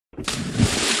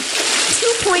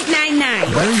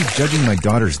2.99. Why are you judging my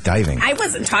daughter's diving? I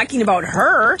wasn't talking about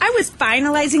her. I was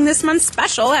finalizing this month's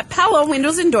special at Pella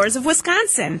Windows and Doors of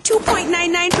Wisconsin.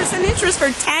 2.99% interest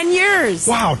for 10 years.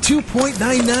 Wow,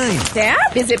 2.99.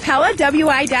 That? Visit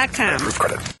PellaWI.com.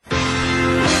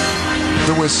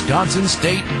 The Wisconsin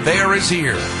State Fair is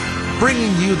here,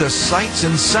 bringing you the sights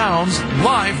and sounds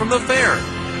live from the fair.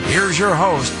 Here's your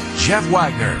host, Jeff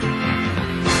Wagner.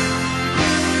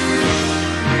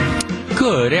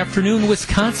 Good afternoon,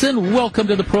 Wisconsin. Welcome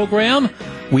to the program.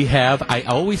 We have, I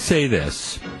always say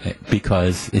this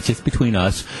because it's just between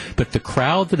us, but the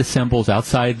crowd that assembles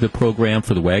outside the program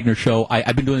for the Wagner show,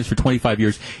 I've been doing this for 25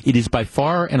 years. It is by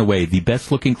far and away the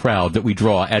best looking crowd that we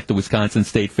draw at the Wisconsin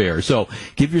State Fair. So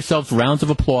give yourselves rounds of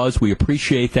applause. We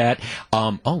appreciate that.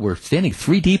 We're standing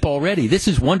 3 deep already. This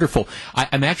is wonderful.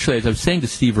 I'm actually, as I was saying to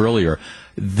Steve earlier,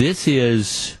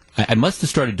 I must have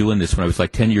started doing this when I was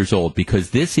like 10 years old,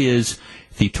 because this is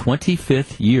the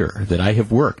 25th year that I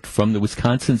have worked from the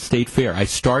Wisconsin State Fair. I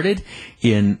started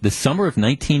in the summer of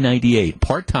 1998.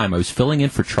 Part-time, I was filling in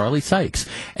for Charlie Sykes,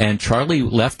 and Charlie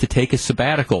left to take a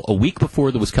sabbatical a week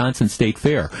before the Wisconsin State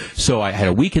Fair. So I had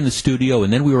a week in the studio,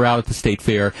 and then we were out at the State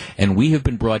Fair, and we have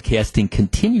been broadcasting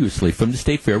continuously from the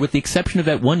State Fair, with the exception of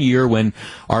that 1 year when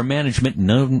our management,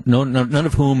 none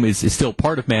of whom is still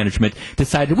part of management,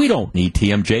 decided we don't need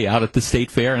TMJ out at the State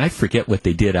Fair, and I forget what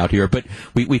they did out here, but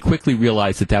we quickly realized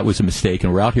that was a mistake,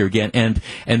 and we're out here again. And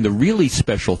the really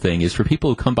special thing is, for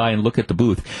people who come by and look at the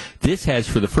booth, this has,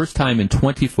 for the first time in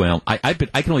I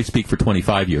can only speak for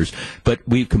 25 years, but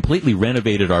we've completely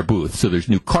renovated our booth. So there's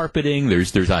new carpeting,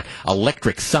 there's an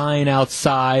electric sign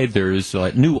outside, there's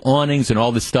new awnings and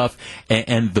all this stuff,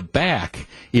 and the back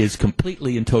is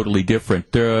completely and totally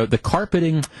different. The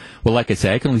carpeting, well, like I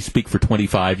say, I can only speak for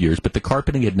 25 years, but the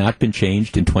carpeting had not been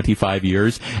changed in 25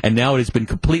 years, and now it has been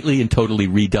completely and totally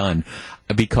redone.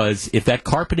 Because if that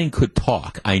carpeting could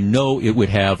talk, I know it would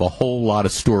have a whole lot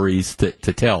of stories to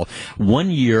tell.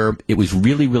 1 year, it was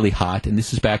really, really hot, and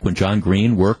this is back when John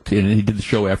Green worked, and he did the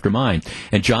show after mine.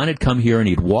 And John had come here, and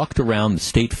he'd walked around the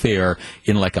State Fair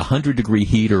in like 100-degree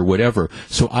heat or whatever.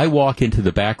 So I walk into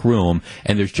the back room,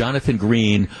 and there's Jonathan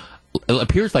Green. It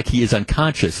appears like he is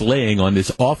unconscious, laying on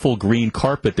this awful green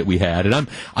carpet that we had. And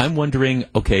I'm wondering,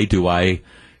 okay, do I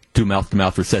do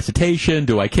mouth-to-mouth resuscitation?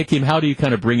 Do I kick him? How do you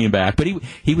kind of bring him back? But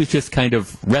he was just kind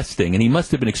of resting, and he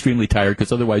must have been extremely tired,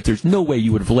 because otherwise there's no way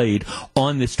you would have laid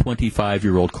on this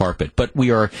 25-year-old carpet. But we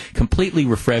are completely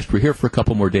refreshed. We're here for a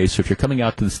couple more days, so if you're coming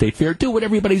out to the State Fair, do what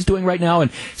everybody's doing right now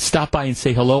and stop by and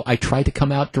say hello. I try to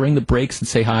come out during the breaks and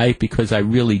say hi, because I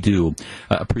really do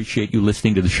appreciate you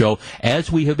listening to the show. As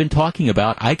we have been talking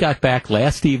about, I got back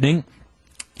last evening.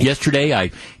 Yesterday,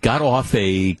 I got off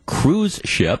a cruise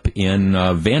ship in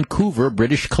Vancouver,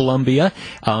 British Columbia.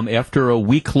 After a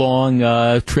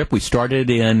week-long trip, we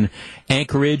started in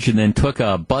Anchorage and then took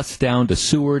a bus down to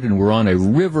Seward, and we're on a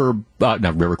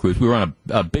not river cruise. We were on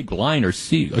a big liner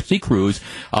sea cruise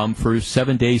for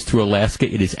 7 days through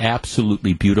Alaska. It is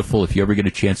absolutely beautiful. If you ever get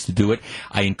a chance to do it,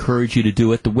 I encourage you to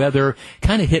do it. The weather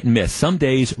kind of hit and miss. Some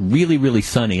days really, really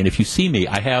sunny. And if you see me,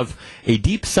 I have a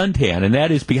deep suntan, and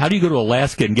that is how do you go to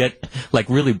Alaska and get like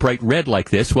really bright red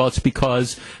like this? Well, it's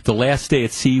because the last day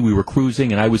at sea we were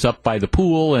cruising, and I was up by the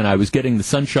pool and I was getting the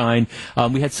sunshine.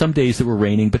 We had some days that were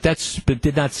raining, but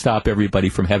did not stop everybody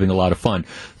from having a lot of fun.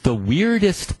 The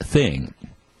weirdest thing,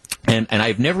 and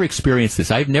I've never experienced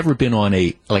this. I've never been on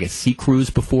a sea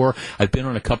cruise before. I've been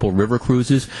on a couple river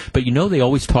cruises, but they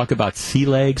always talk about sea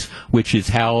legs, which is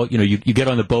how, you get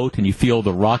on the boat and you feel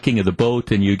the rocking of the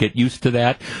boat and you get used to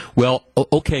that. Well,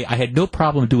 okay, I had no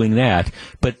problem doing that,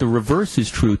 but the reverse is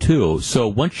true too. So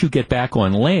once you get back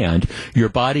on land, your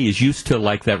body is used to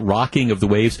like that rocking of the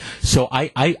waves. So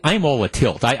I'm all a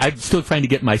tilt. I'm still trying to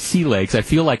get my sea legs. I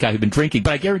feel like I've been drinking,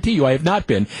 but I guarantee you I have not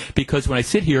been, because when I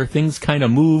sit here, things kind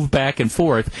of move back and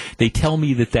forth. They tell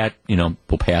me that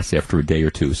will pass after a day or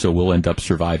two, so we'll end up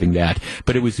surviving that.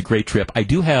 But it was a great trip. I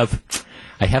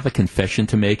have a confession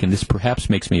to make, and this perhaps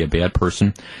makes me a bad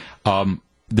person.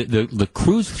 The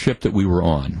cruise ship that we were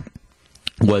on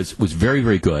was very,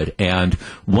 very good. And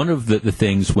one of the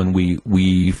things when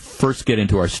we first get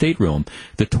into our stateroom,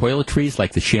 the toiletries,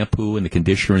 like the shampoo and the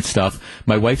conditioner and stuff,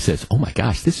 my wife says, oh my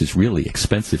gosh, this is really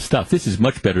expensive stuff. This is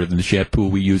much better than the shampoo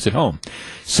we use at home.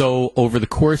 So over the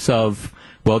course of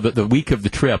Well, the week of the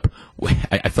trip,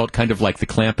 I felt kind of like the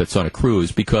Clampetts on a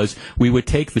cruise, because we would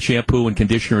take the shampoo and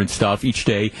conditioner and stuff each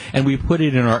day, and we put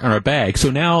it in our bag. So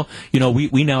now,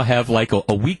 we now have like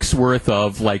a week's worth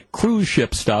of like cruise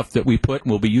ship stuff that we put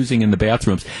and we'll be using in the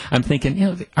bathrooms. I'm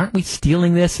thinking, aren't we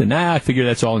stealing this? And I figure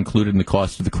that's all included in the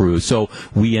cost of the cruise. So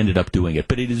we ended up doing it.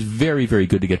 But it is very, very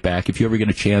good to get back. If you ever get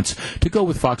a chance to go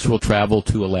with Fox World Travel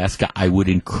to Alaska, I would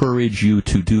encourage you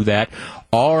to do that.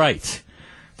 All right.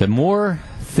 The more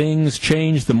things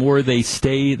change, the more they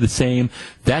stay the same.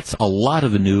 That's a lot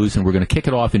of the news, and we're going to kick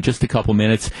it off in just a couple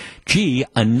minutes. Gee,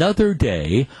 another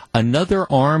day,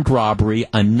 another armed robbery,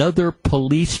 another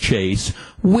police chase.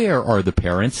 Where are the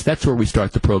parents? That's where we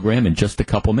start the program in just a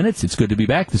couple minutes. It's good to be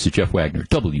back. This is Jeff Wagner,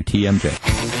 WTMJ.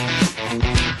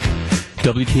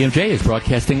 WTMJ is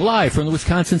broadcasting live from the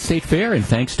Wisconsin State Fair, and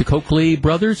thanks to Coakley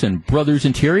Brothers and Brothers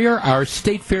Interior, our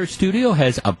State Fair studio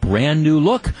has a brand new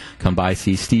look. Come by,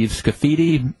 see Steve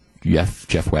Scafidi,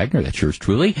 Jeff Wagner, that's yours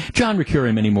truly, John Ricure,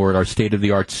 and many more at our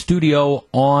state-of-the-art studio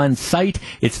on site.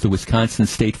 It's the Wisconsin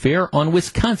State Fair on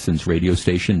Wisconsin's radio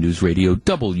station, News Radio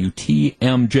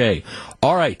WTMJ.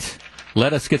 All right,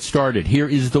 let us get started. Here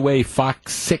is the way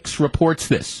Fox 6 reports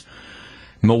this.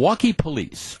 Milwaukee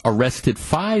police arrested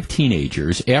 5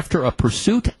 teenagers after a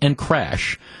pursuit and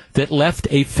crash that left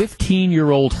a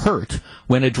 15-year-old hurt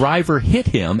when a driver hit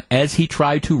him as he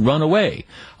tried to run away.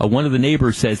 One of the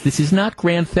neighbors says this is not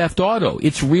Grand Theft Auto,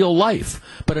 it's real life.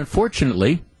 But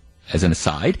unfortunately, as an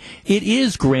aside, it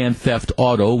is Grand Theft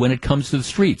Auto when it comes to the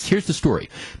streets. Here's the story.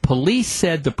 Police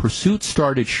said the pursuit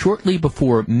started shortly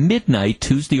before midnight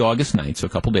Tuesday, August 9th, so a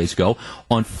couple days ago,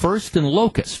 on 1st and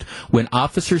Locust, when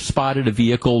officers spotted a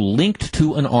vehicle linked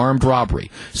to an armed robbery.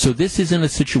 So this isn't a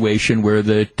situation where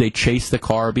they chase the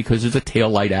car because there's a tail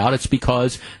light out. It's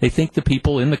because they think the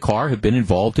people in the car have been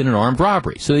involved in an armed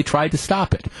robbery. So they tried to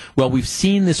stop it. Well, we've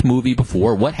seen this movie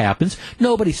before. What happens?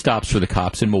 Nobody stops for the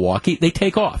cops in Milwaukee. They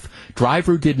take off.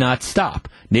 Driver did not stop.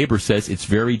 Neighbor says it's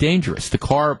very dangerous. The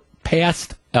car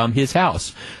passed his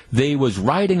house. They was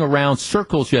riding around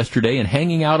circles yesterday and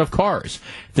hanging out of cars.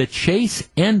 The chase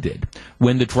ended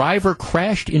when the driver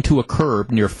crashed into a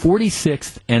curb near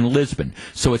 46th and Lisbon.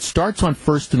 So it starts on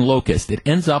 1st and Locust. It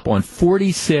ends up on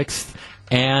 46th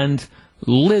and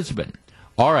Lisbon.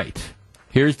 All right.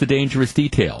 Here's the dangerous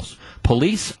details.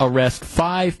 Police arrest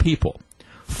 5 people,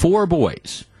 4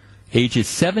 boys, ages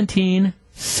 17,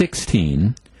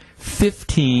 16,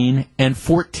 15, and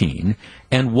 14,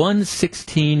 and 1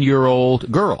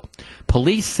 16-year-old girl.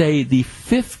 Police say the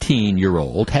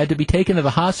 15-year-old had to be taken to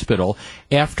the hospital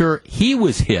after he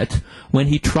was hit when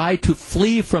he tried to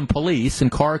flee from police, and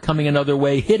car coming another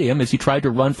way hit him as he tried to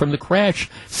run from the crash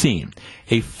scene.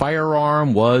 A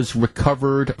firearm was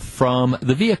recovered from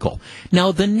the vehicle.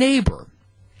 Now, the neighbor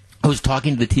I was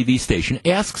talking to the TV station,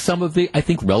 asked some of the, I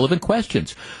think, relevant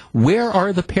questions. Where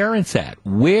are the parents at?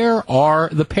 Where are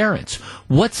the parents?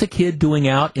 What's a kid doing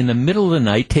out in the middle of the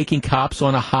night taking cops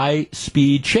on a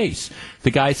high-speed chase? The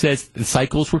guy says the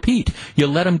cycles repeat. You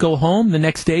let them go home the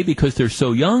next day because they're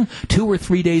so young. 2 or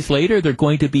 3 days later, they're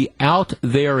going to be out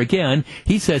there again.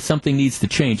 He says something needs to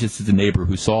change. This is the neighbor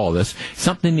who saw all this.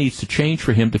 Something needs to change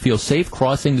for him to feel safe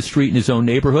crossing the street in his own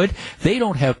neighborhood. They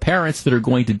don't have parents that are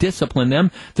going to discipline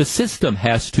them. The system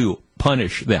has to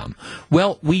punish them.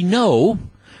 Well, we know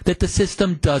that the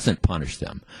system doesn't punish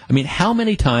them. I mean, how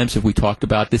many times have we talked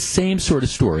about this same sort of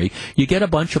story? You get a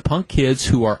bunch of punk kids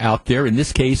who are out there. In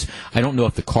this case, I don't know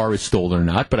if the car is stolen or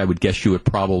not, but I would guess it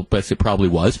probably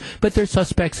was. But they're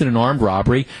suspects in an armed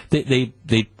robbery. They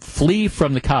flee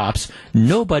from the cops.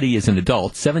 Nobody is an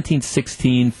adult. 17,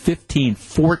 16, 15,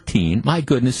 14. My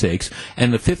goodness sakes.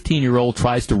 And the 15-year-old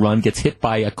tries to run, gets hit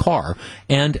by a car.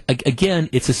 And again,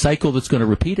 it's a cycle that's going to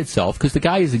repeat itself because the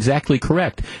guy is exactly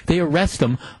correct. They arrest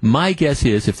him. My guess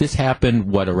is if this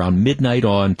happened, around midnight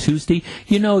on Tuesday,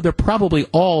 they're probably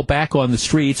all back on the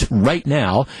streets right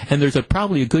now, and there's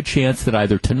probably a good chance that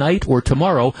either tonight or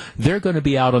tomorrow they're going to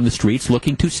be out on the streets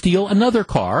looking to steal another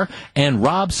car and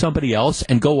rob somebody else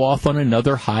and go off on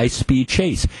another high-speed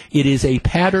chase. It is a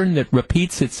pattern that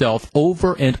repeats itself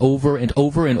over and over and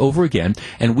over and over again,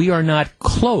 and we are not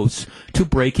close to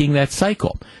breaking that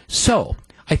cycle. So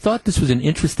I thought this was an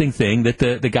interesting thing that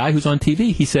the guy who's on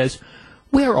TV, he says,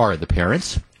 where are the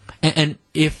parents? And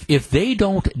if they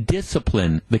don't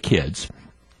discipline the kids,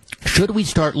 Should we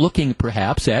start looking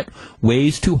perhaps at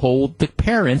ways to hold the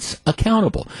parents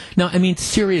accountable? Now, I mean,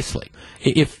 seriously,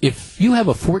 if you have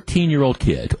a 14-year-old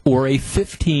kid or a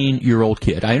 15-year-old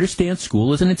kid, I understand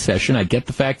school isn't in session. I get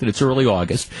the fact that it's early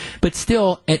August. But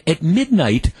still, at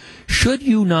midnight, should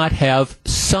you not have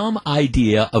some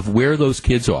idea of where those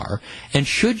kids are? And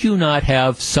should you not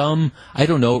have some, I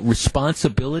don't know,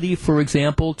 responsibility, for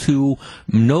example, to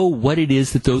know what it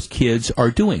is that those kids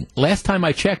are doing? Last time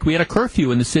I checked, we had a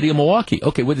curfew in the city of Milwaukee.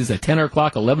 Okay, what is that, 10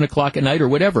 o'clock, 11 o'clock at night or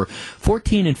whatever?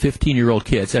 14 and 15-year-old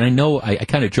kids, and I know I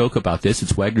kind of joke about this.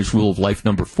 It's Wagner's rule of life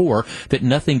number 4, that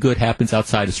nothing good happens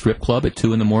outside a strip club at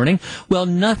 2 in the morning. Well,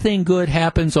 nothing good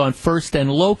happens on First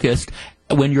and Locust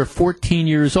when you're 14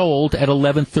 years old at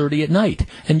 11:30 at night.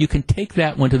 And you can take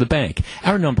that one to the bank.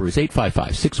 Our number is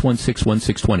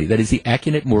 855-616-1620. That is the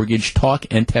Accunet Mortgage talk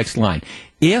and text line.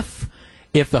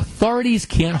 If authorities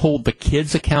can't hold the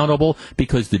kids accountable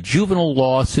because the juvenile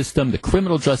law system, the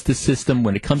criminal justice system,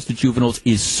 when it comes to juveniles,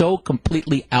 is so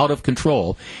completely out of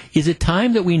control, is it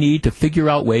time that we need to figure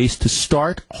out ways to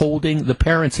start holding the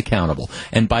parents accountable?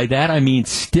 And by that I mean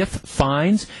stiff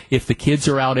fines if the kids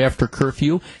are out after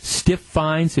curfew, stiff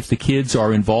fines if the kids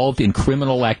are involved in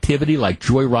criminal activity like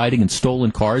joyriding and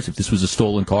stolen cars, if this was a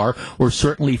stolen car, or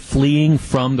certainly fleeing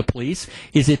from the police.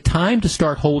 Is it time to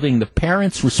start holding the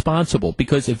parents responsible?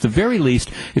 Because at the very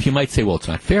least, if you might say, well, it's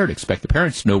not fair to expect the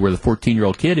parents to know where the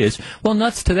 14-year-old kid is, well,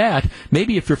 nuts to that.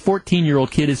 Maybe if your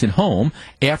 14-year-old kid isn't home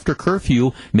after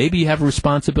curfew, maybe you have a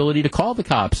responsibility to call the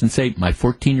cops and say, my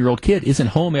 14-year-old kid isn't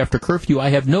home after curfew. I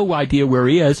have no idea where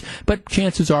he is, but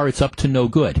chances are it's up to no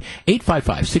good.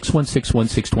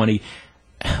 855-616-1620.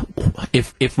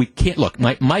 If we can't, look,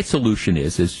 my solution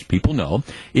is, as people know,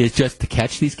 is just to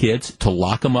catch these kids, to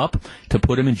lock them up, to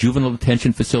put them in juvenile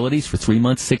detention facilities for 3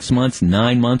 months, 6 months,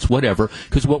 9 months, whatever,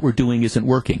 because what we're doing isn't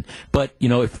working. But, you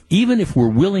know, even if we're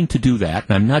willing to do that,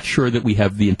 and I'm not sure that we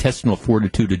have the intestinal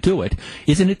fortitude to do it,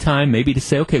 isn't it time maybe to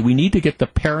say, okay, we need to get the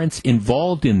parents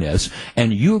involved in this,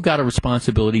 and you've got a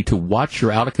responsibility to watch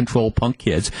your out-of-control punk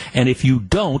kids, and if you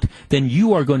don't, then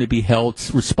you are going to be held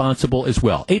responsible as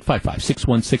well.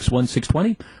 855-616-1620.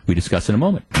 We discuss in a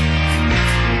moment.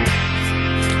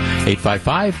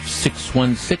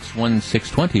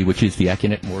 855-616-1620, which is the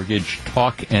Accunet Mortgage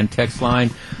talk and text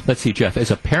line. Let's see, Jeff. As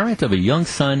a parent of a young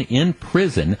son in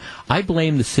prison, I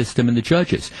blame the system and the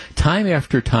judges. Time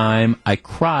after time, I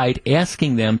cried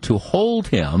asking them to hold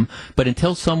him, but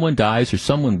until someone dies or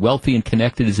someone wealthy and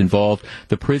connected is involved,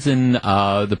 the prison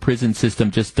system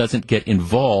just doesn't get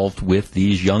involved with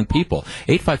these young people.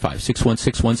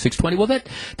 855-616-1620. Well,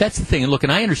 that's the thing. And look,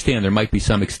 and I understand there might be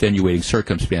some extenuating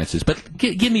circumstances, but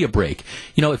give me a break.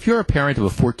 You know, if you're a parent of a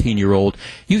 14-year-old,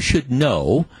 you should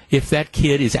know if that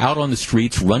kid is out on the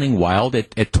streets running wild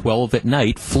at 12 at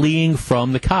night, fleeing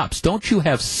from the cops. Don't you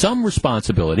have some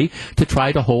responsibility to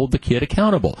try to hold the kid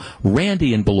accountable?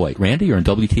 Randy in Beloit. Randy, you're on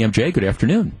WTMJ. Good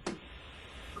afternoon.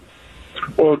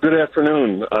 Well, good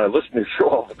afternoon. I listen to your show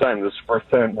all the time. This is the first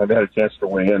time I've had a chance to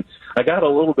weigh in. I got a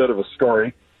little bit of a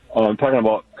story. Talking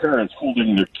about parents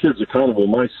holding their kids accountable.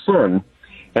 My son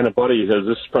and a buddy this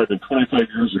has probably been 25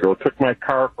 years ago, took my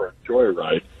car for a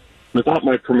joyride without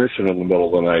my permission in the middle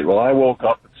of the night. Well, I woke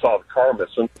up and saw the car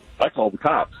missing. I called the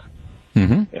cops.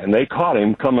 Mm-hmm. And they caught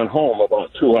him coming home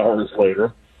about 2 hours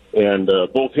later. And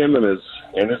both him and his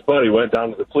buddy went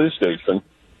down to the police station.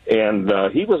 And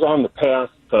he was on the path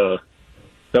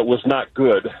that was not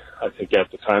good, I think, at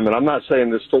the time. And I'm not saying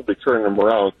this totally turned him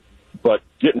around, but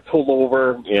getting pulled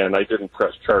over, and I didn't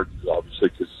press charges, obviously,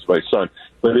 because it's my son.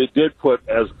 But it did put,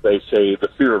 as they say, the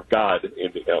fear of God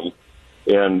into him.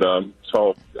 And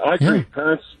so I agree, yeah.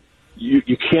 Parents, you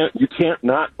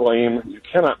cannot blame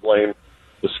the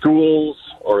schools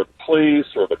or the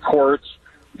police or the courts.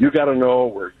 You got to know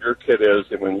where your kid is,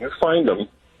 and when you find them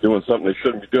doing something they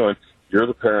shouldn't be doing, you're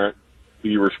the parent.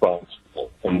 Be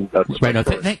responsible, and that's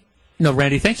right. No,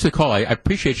 Randy, thanks for the call. I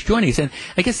appreciate you joining us. And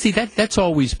I guess, see, that's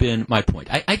always been my point.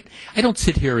 I don't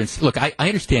sit here and look, I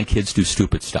understand kids do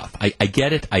stupid stuff. I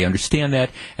get it. I understand that.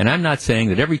 And I'm not saying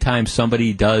that every time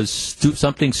somebody does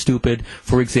something stupid,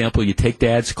 for example, you take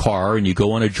dad's car and you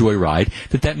go on a joyride,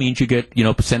 that means you get,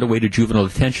 sent away to juvenile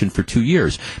detention for 2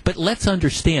 years. But let's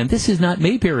understand, this is not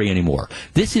Mayberry anymore.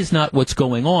 This is not what's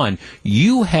going on.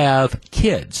 You have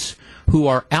kids who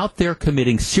are out there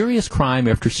committing serious crime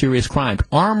after serious crime,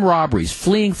 armed robberies,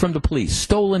 fleeing from the police,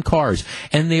 stolen cars,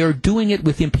 and they are doing it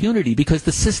with impunity because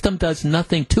the system does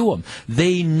nothing to them.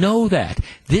 They know that.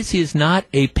 This is not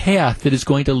a path that is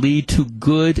going to lead to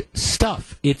good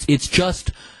stuff. It's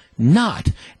just not.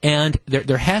 And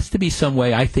there has to be some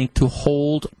way, I think, to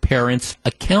hold parents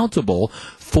accountable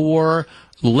for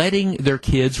letting their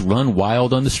kids run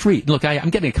wild on the street. Look, I'm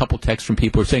getting a couple texts from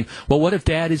people who are saying, well, what if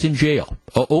dad is in jail?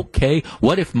 Oh, okay.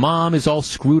 What if mom is all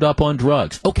screwed up on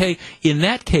drugs? Okay. In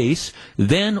that case,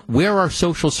 then where are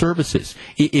social services?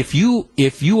 If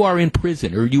you are in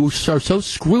prison or you are so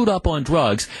screwed up on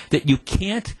drugs that you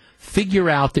can't figure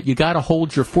out that you got to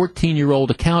hold your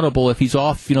 14-year-old accountable if he's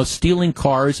off, stealing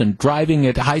cars and driving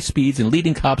at high speeds and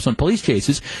leading cops on police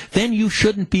chases, then you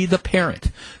shouldn't be the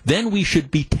parent. Then we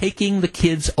should be taking the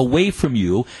kids away from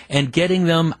you and getting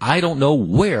them, I don't know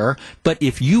where, but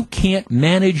if you can't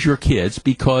manage your kids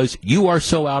because you are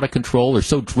so out of control or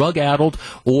so drug-addled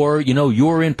or,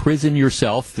 you're in prison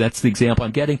yourself, that's the example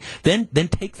I'm getting, then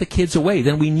take the kids away.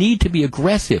 Then we need to be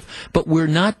aggressive. But we're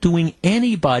not doing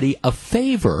anybody a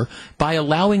favor by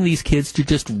allowing these kids to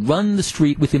just run the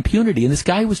street with impunity. And this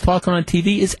guy who was talking on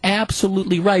TV is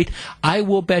absolutely right. I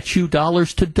will bet you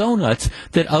dollars to donuts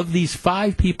that of these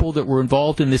 5 people that were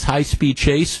involved in this high-speed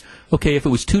chase, okay, if it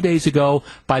was 2 days ago,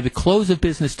 by the close of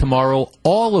business tomorrow,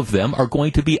 all of them are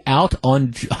going to be out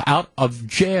of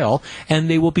jail,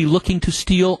 and they will be looking to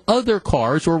steal other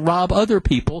cars or rob other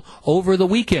people over the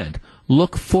weekend.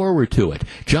 Look forward to it.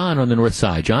 John on the north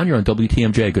side. John, you're on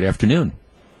WTMJ. Good afternoon.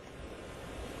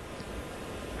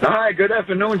 Hi, good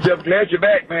afternoon, Jeff. Glad you're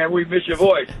back, man. We miss your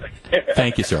voice.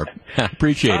 Thank you, sir.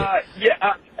 Appreciate it.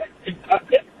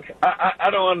 I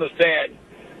don't understand.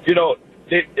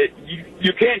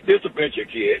 You can't discipline your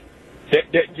kid.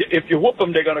 If you whoop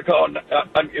them, they're going to call.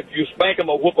 If you spank them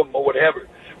or whoop them or whatever,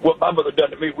 what my mother done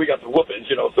to me, we got the whoopings,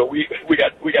 So we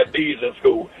got D's in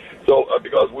school, so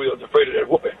because we was afraid of that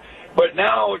whooping. But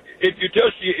now, if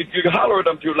you holler at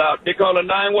them too loud, they call a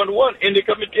 911 and they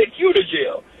come and take you to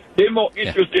jail. They're more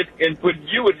interested in putting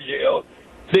you in jail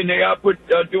than they are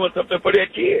doing something for their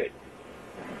kid.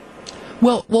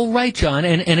 Well, right, John,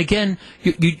 and again,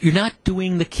 you're not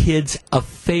doing the kids a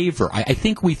favor. I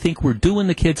think we're doing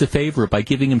the kids a favor by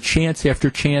giving them chance after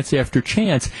chance after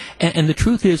chance, and the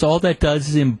truth is, all that does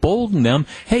is embolden them.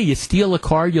 Hey, you steal a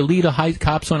car, you lead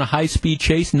cops on a high-speed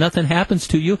chase, nothing happens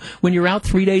to you. When you're out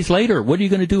 3 days later, what are you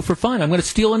going to do for fun? I'm going to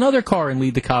steal another car and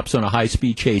lead the cops on a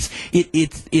high-speed chase.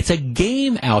 It's a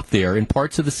game out there in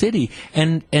parts of the city,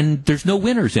 and there's no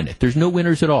winners in it. There's no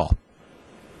winners at all.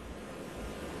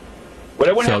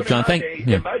 So, John,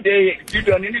 in my day, if you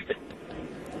done anything.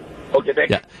 Okay, thank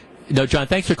you. No, John,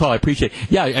 thanks for the call. I appreciate it.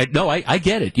 Yeah, I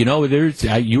get it.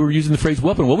 You were using the phrase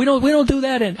whooping. Well, we don't do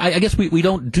that, and I guess we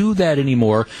don't do that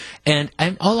anymore. And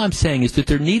all I'm saying is that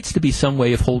there needs to be some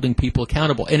way of holding people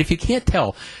accountable. And if you can't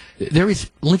tell, there is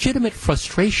legitimate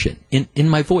frustration in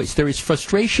my voice. There is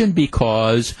frustration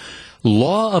because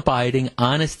law-abiding,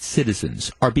 honest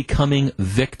citizens are becoming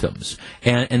victims.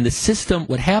 And the system,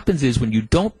 what happens is when you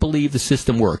don't believe the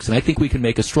system works, and I think we can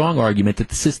make a strong argument that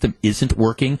the system isn't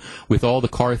working with all the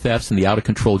car thefts and the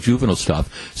out-of-control juvenile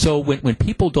stuff. So when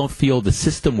people don't feel the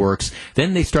system works,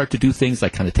 then they start to do things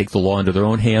like kind of take the law into their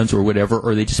own hands or whatever,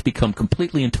 or they just become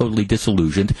completely and totally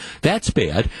disillusioned. That's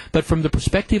bad. But from the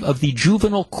perspective of the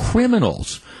juvenile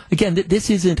criminals, again,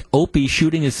 this isn't Opie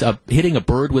hitting a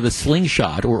bird with a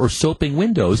slingshot or soaping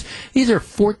windows. These are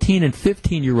 14 and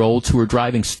 15-year-olds who are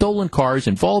driving stolen cars,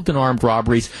 involved in armed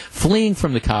robberies, fleeing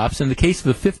from the cops. In the case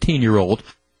of the 15-year-old,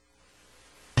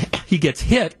 he gets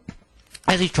hit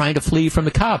as he's trying to flee from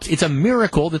the cops. It's a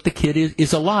miracle that the kid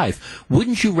is alive.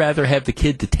 Wouldn't you rather have the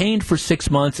kid detained for 6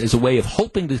 months as a way of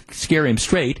hoping to scare him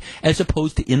straight as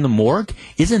opposed to in the morgue?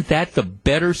 Isn't that the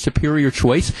better, superior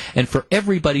choice? And for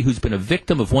everybody who's been a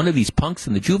victim of one of these punks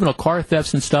and the juvenile car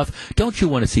thefts and stuff, don't you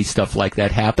want to see stuff like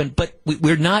that happen? But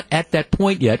we're not at that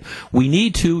point yet. We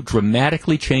need to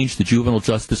dramatically change the juvenile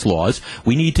justice laws.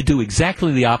 We need to do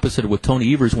exactly the opposite of what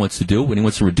Tony Evers wants to do when he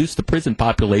wants to reduce the prison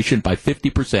population by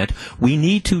 50%. We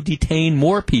need to detain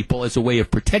more people as a way of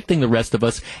protecting the rest of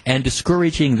us and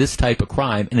discouraging this type of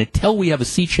crime. And until we have a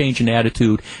sea change in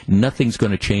attitude, nothing's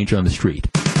going to change on the street.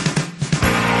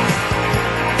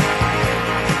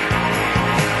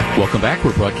 Welcome back.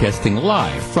 We're broadcasting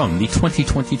live from the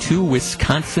 2022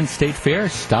 Wisconsin State Fair.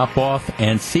 Stop off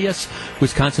and see us.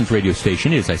 Wisconsin's radio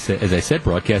station is, as I said,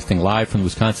 broadcasting live from the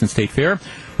Wisconsin State Fair.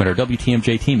 When our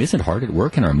WTMJ team isn't hard at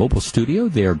work in our mobile studio,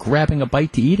 they're grabbing a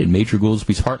bite to eat at Major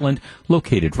Goolsby's Heartland,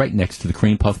 located right next to the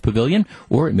Cream Puff Pavilion,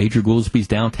 or at Major Goolsby's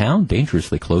downtown,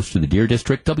 dangerously close to the Deer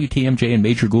District. WTMJ and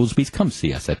Major Goolsby's, come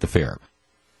see us at the fair.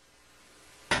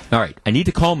 All right, I need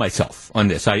to calm myself on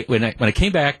this. When I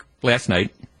came back last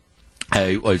night,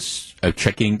 I was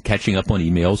catching up on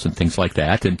emails and things like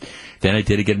that, and then I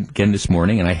did again this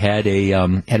morning, and I had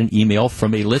an email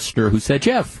from a listener who said,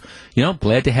 Jeff,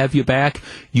 glad to have you back.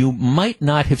 You might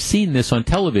not have seen this on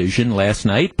television last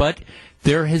night, but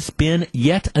there has been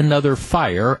yet another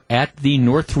fire at the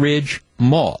Northridge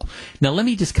Mall. Now, let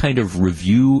me just kind of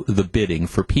review the bidding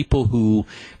for people who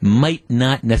might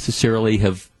not necessarily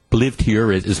have lived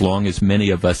here as long as many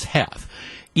of us have.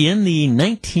 In the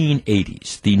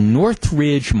 1980s, the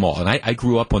Northridge Mall, and I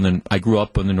grew up on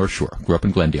the North Shore, grew up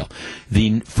in Glendale.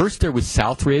 First there was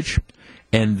Southridge,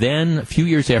 and then a few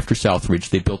years after Southridge,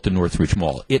 they built the Northridge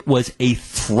Mall. It was a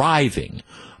thriving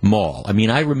mall. I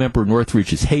mean, I remember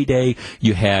Northridge's heyday.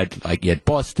 You had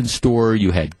Boston Store,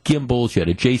 you had Gimbel's, you had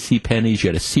a J.C. Penney's, you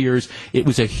had a Sears. It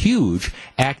was a huge,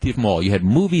 active mall. You had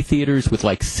movie theaters with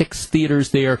 6 theaters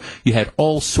there. You had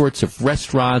all sorts of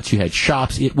restaurants. You had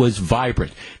shops. It was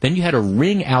vibrant. Then you had a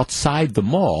ring outside the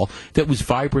mall that was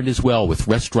vibrant as well with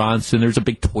restaurants, and there's a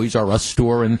big Toys R Us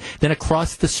store. And then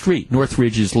across the street,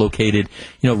 Northridge is located,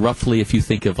 roughly if you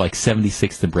think of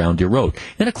 76th and Brown Deer Road.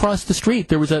 Then across the street,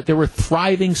 there were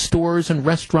thriving stores and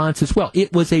restaurants as well.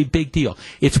 It was a big deal.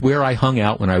 It's where I hung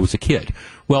out when I was a kid.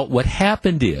 Well, what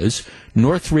happened is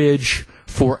Northridge,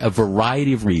 for a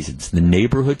variety of reasons, the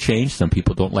neighborhood changed. Some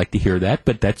people don't like to hear that,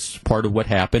 but that's part of what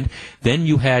happened. Then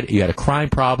you had a crime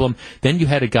problem. Then you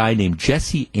had a guy named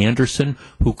Jesse Anderson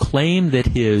who claimed that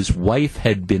his wife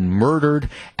had been murdered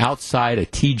outside a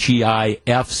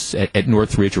TGIF's at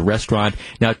Northridge, a restaurant.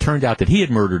 Now, it turned out that he had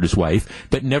murdered his wife,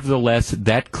 but nevertheless,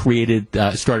 that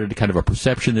started kind of a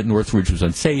perception that Northridge was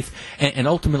unsafe. And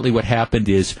ultimately what happened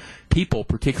is people,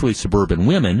 particularly suburban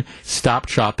women, stopped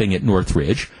shopping at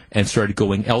Northridge and started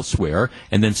going elsewhere,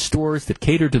 and then stores that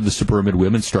catered to the suburban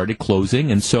women started closing,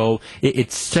 and so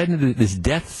it started this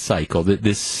death cycle,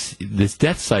 this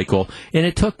death cycle, and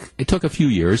it took a few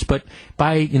years, but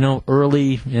by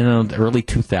early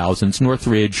 2000s,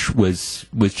 Northridge was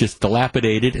just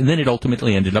dilapidated, and then it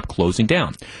ultimately ended up closing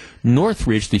down.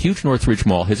 Northridge, the huge Northridge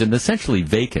Mall, has been essentially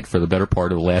vacant for the better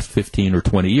part of the last 15 or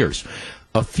 20 years.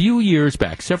 A few years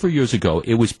back, several years ago,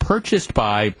 it was purchased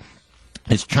by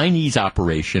this Chinese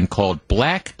operation called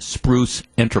Black Spruce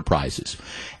Enterprises.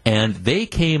 And they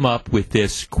came up with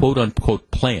this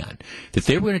quote-unquote plan that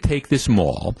they were going to take this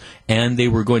mall and they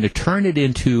were going to turn it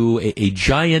into a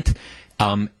giant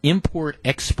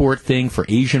import-export thing for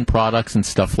Asian products and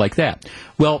stuff like that.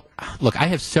 Well, look, I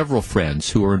have several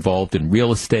friends who are involved in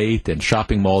real estate and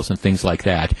shopping malls and things like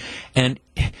that. And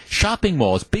shopping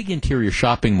malls, big interior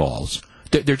shopping malls,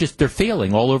 they're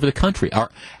failing all over the country.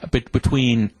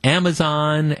 Between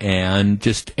Amazon and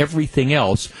just everything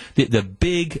else, the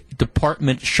big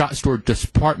department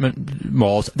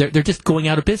malls, they're just going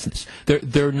out of business.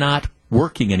 They're not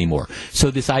working anymore.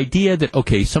 So this idea that,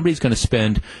 okay, somebody's going to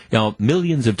spend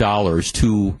millions of dollars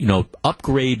to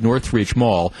upgrade Northridge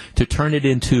Mall to turn it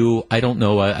into, I don't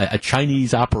know, a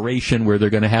Chinese operation where they're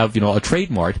going to have a trade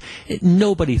mart,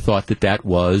 nobody thought that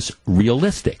was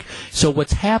realistic. So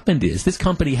what's happened is this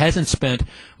company hasn't spent,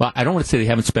 well, I don't want to say they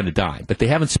haven't spent a dime, but they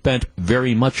haven't spent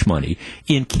very much money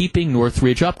in keeping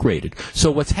Northridge upgraded. So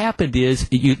what's happened is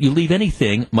you leave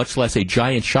anything, much less a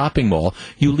giant shopping mall,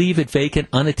 you leave it vacant,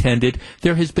 unattended.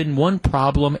 There has been one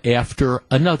problem after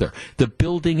another. The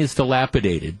building is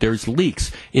dilapidated. There's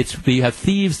leaks. You have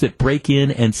thieves that break in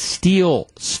and steal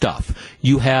stuff.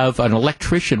 You have an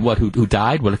electrician, who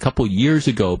died, a couple years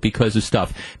ago because of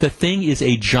stuff. The thing is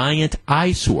a giant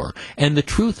eyesore. And the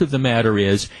truth of the matter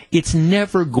is, it's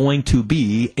never going to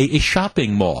be a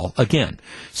shopping mall again.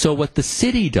 So what the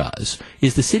city does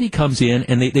is the city comes in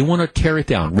and they want to tear it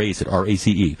down, raze it,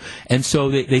 R-A-Z-E. And so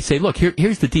they say, look,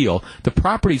 here's the deal. The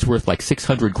property's worth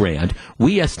 $600,000.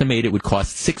 We estimate it would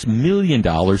cost $6 million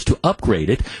to upgrade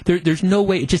it. There's no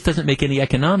way. It just doesn't make any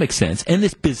economic sense. And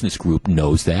this business group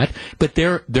knows that, but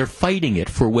they're fighting it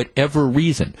for whatever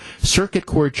reason. Circuit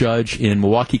Court judge in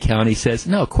Milwaukee County says,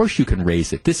 no, of course you can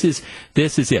raise it. This is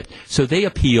it. So they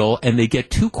appeal, and they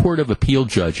get 2 Court of Appeal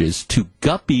judges to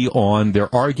guppy on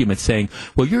their argument, saying,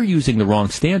 well, you're using the wrong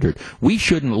standard. We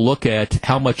shouldn't look at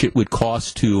how much it would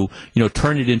cost to,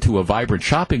 turn it into a vibrant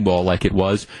shopping mall like it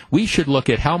was. We should look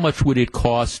at how much would it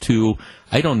cost to,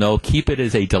 I don't know, keep it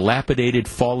as a dilapidated,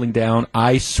 falling down,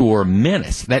 eyesore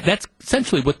menace. That's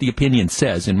essentially what the opinion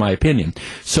says, in my opinion.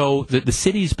 So the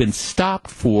city's been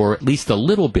stopped for at least a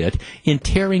little bit in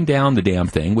tearing down the damn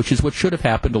thing, which is what should have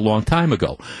happened a long time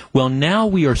ago. Well, now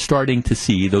we are starting to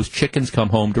see those chickens come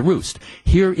home to roost.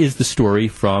 Here is the story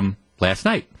from last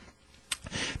night.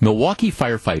 Milwaukee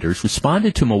firefighters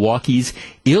responded to Milwaukee's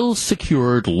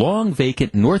ill-secured,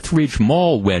 long-vacant Northridge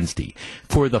Mall Wednesday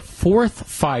for the fourth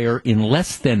fire in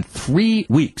less than 3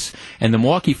 weeks. And the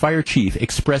Milwaukee fire chief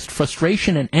expressed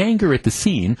frustration and anger at the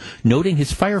scene, noting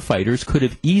his firefighters could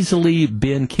have easily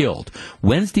been killed.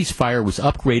 Wednesday's fire was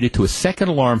upgraded to a second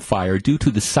alarm fire due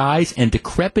to the size and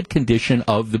decrepit condition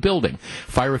of the building.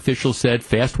 Fire officials said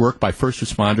fast work by first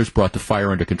responders brought the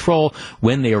fire under control.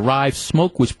 When they arrived,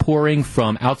 smoke was pouring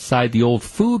from outside the old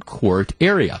food court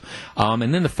area.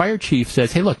 And then the fire chief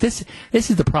says, hey, look, this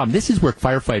is the problem. This is where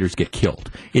firefighters get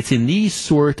killed. It's in these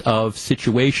sort of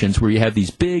situations where you have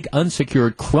these big,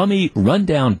 unsecured, crummy,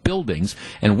 rundown buildings,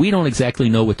 and we don't exactly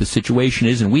know what the situation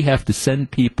is, and we have to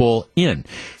send people in.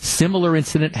 Similar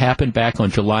incident happened back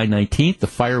on July 19th. The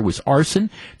fire was arson.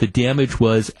 The damage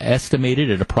was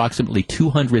estimated at approximately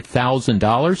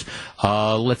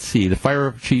 $200,000. Let's see. The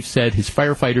fire chief said his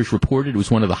firefighters reported it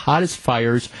was one of the hottest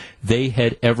fires they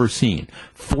had ever seen.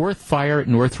 Fourth fire at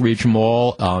Northridge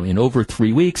Mall in over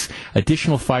 3 weeks.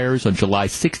 Additional fires on July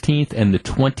 16th and the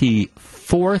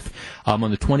 24th.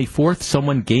 On the 24th,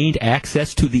 someone gained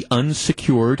access to the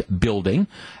unsecured building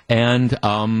and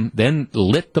then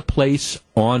lit the place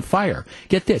on fire.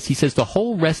 Get this. He says the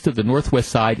whole rest of the northwest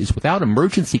side is without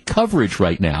emergency coverage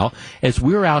right now as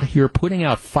we're out here putting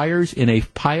out fires in a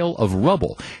pile of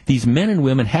rubble. These men and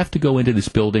women have to go into this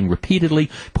building repeatedly,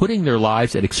 putting their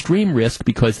lives at extreme risk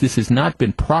because this has not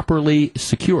been properly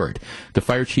secured. The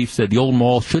fire chief said the old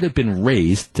mall should have been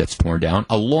razed, that's torn down,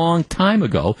 a long time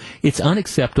ago. It's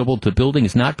unacceptable. The building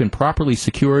has not been properly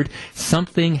secured.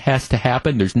 Something has to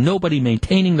happen. There's nobody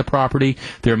maintaining the property.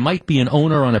 There might be an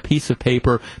owner on a piece of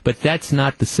paper, but that's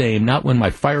not the same. Not when my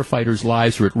firefighters'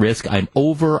 lives are at risk. I'm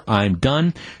over. I'm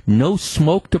done. No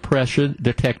smoke depression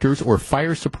detectors or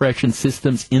fire suppression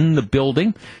systems in the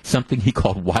building, something he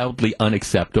called wildly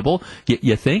unacceptable.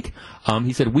 You think?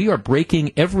 He said, we are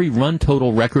breaking every run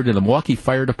total record in the Milwaukee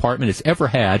Fire Department has ever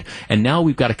had, and now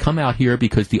we've got to come out here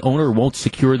because the owner won't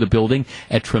secure the building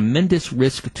at tremendous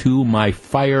risk to my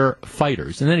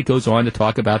firefighters. And then it goes on to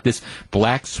talk about this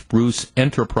Black Spruce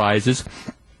Enterprises,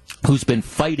 who's been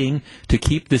fighting to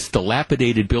keep this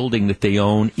dilapidated building that they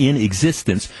own in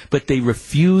existence, but they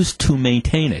refuse to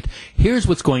maintain it. Here's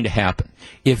what's going to happen.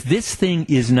 If this thing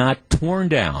is not torn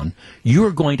down,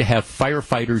 you're going to have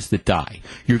firefighters that die.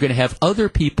 You're going to have other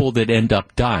people that end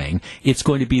up dying. It's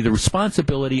going to be the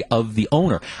responsibility of the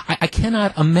owner. I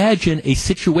cannot imagine a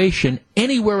situation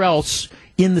anywhere else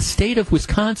in the state of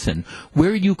Wisconsin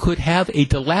where you could have a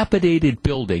dilapidated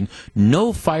building,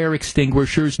 no fire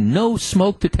extinguishers, no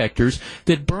smoke detectors,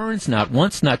 that burns not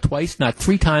once, not twice, not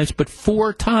 3 times, but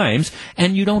 4 times,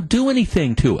 and you don't do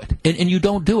anything to it. And you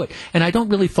don't do it. And I don't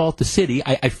really fault the city.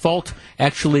 I fault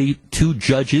actually 2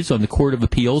 judges on the Court of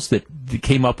Appeals that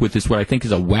came up with this, what I think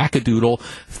is a wackadoodle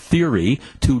theory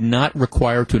to not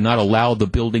allow the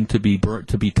building to be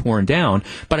torn down.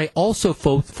 But I also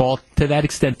fault to that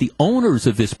extent the owners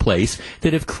of this place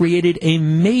that have created a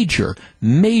major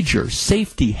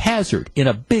safety hazard in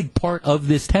a big part of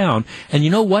this town. And you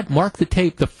know what? Mark the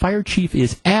tape. The fire chief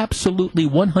is absolutely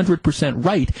 100%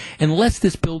 right. Unless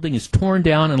this building is torn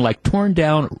down, and like torn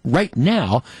down right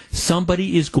now,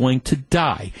 somebody is going to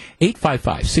die.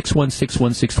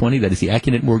 855-616-1620. That is the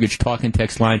Acunet Mortgage talk and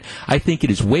text line. I think it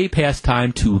is way past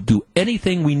time to do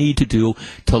anything we need to do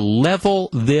to level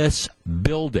this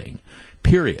building,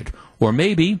 period. Or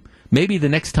maybe the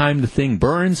next time the thing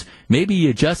burns, maybe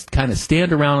you just kind of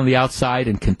stand around on the outside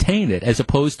and contain it, as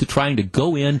opposed to trying to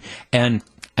go in and,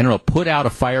 I don't know, put out a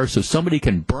fire so somebody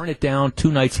can burn it down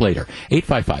 2 nights later.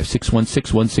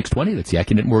 855-616-1620. That's the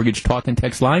Acunet Mortgage talk and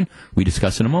text line. We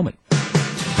discuss in a moment.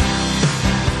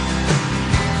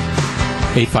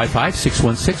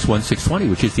 855-616-1620,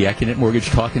 which is the Acunet Mortgage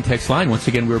talk and text line. Once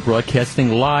again, we're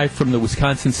broadcasting live from the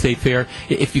Wisconsin State Fair.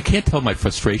 If you can't tell my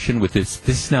frustration with this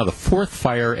is now the 4th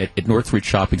fire at Northridge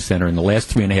Shopping Center in the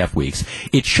last 3.5 weeks.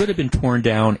 It should have been torn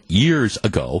down years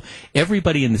ago.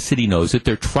 Everybody in the city knows it.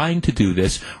 They're trying to do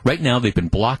this. Right now, they've been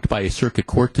blocked by a circuit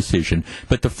court decision.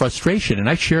 But the frustration, and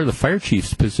I share the fire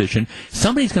chief's position,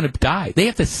 somebody's going to die. They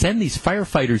have to send these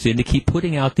firefighters in to keep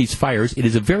putting out these fires. It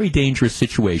is a very dangerous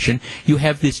situation. You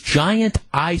have this giant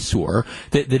eyesore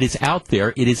that is out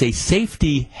there. It is a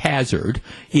safety hazard.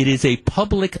 It is a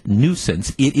public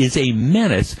nuisance. It is a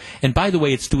menace. And by the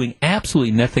way, it's doing absolutely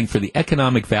nothing for the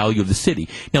economic value of the city.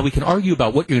 Now, we can argue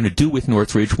about what you're going to do with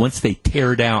Northridge once they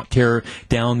tear down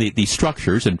the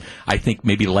structures. And I think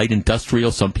maybe light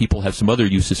industrial, some people have some other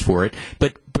uses for it.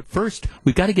 But first,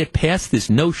 we've got to get past this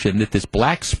notion that this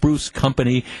Black Spruce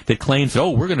company that claims,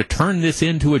 we're going to turn this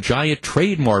into a giant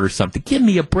trade mart or something. Give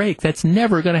me a break. That's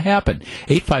never going to happen.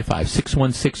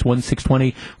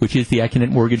 855-616-1620, which is the Acunet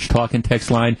Mortgage talk and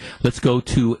text line. Let's go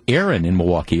to Aaron in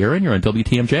Milwaukee. Aaron, you're on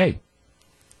WTMJ.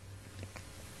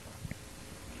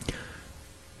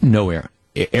 No, Aaron.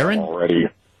 Aaron? Already.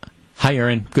 Hi,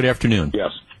 Aaron. Good afternoon.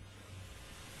 Yes.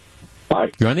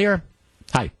 Hi. You're on the air.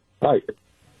 Hi. Hi.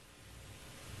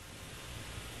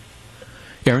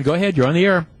 Aaron, go ahead. You're on the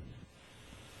air.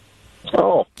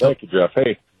 Oh, thank you, Jeff.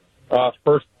 Hey,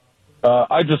 first,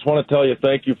 I just want to tell you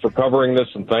thank you for covering this,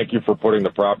 and thank you for putting the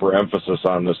proper emphasis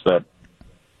on this that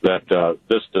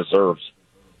this deserves.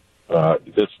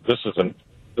 This is an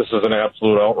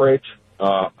absolute outrage.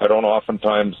 I don't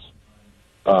oftentimes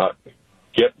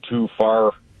get too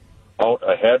far out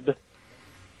ahead,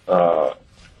 but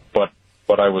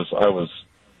I was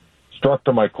struck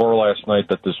to my core last night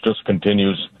that this just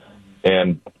continues,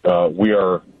 and we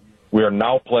are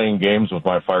now playing games with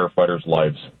my firefighters'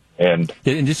 lives. And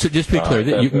just to be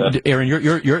clear, Aaron,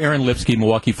 you're Aaron Lipsky,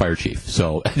 Milwaukee Fire Chief.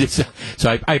 So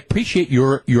I appreciate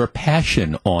your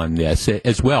passion on this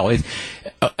as well.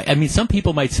 I mean, some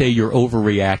people might say you're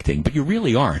overreacting, but you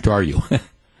really aren't, are you?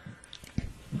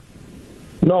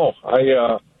 No,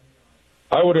 I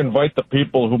would invite the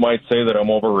people who might say that I'm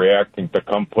overreacting to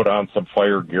come put on some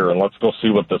fire gear and let's go see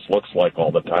what this looks like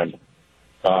all the time.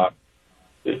 I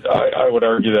would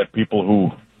argue that people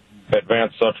who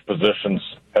advance such positions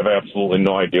have absolutely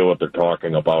no idea what they're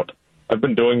talking about. I've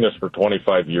been doing this for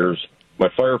 25 years. My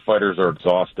firefighters are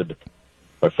exhausted.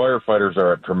 My firefighters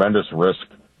are at tremendous risk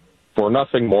for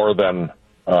nothing more than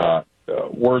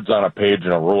words on a page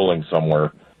in a ruling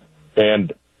somewhere.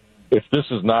 And if this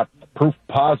is not proof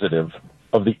positive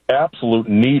of the absolute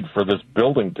need for this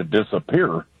building to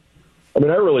disappear, I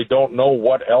mean, I really don't know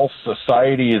what else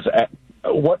society is at.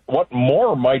 What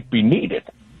more might be needed?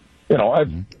 You know,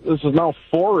 this is now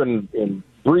 4 in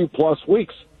 3+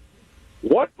 weeks.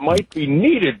 What might be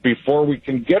needed before we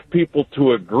can get people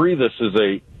to agree this is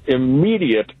a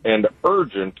immediate and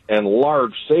urgent and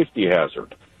large safety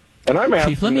hazard? And I'm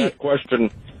asking that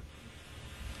question.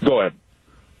 Go ahead.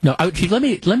 No, Chief,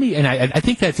 let me, and I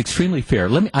think that's extremely fair.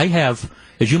 I have,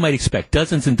 as you might expect,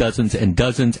 dozens and dozens and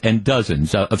dozens and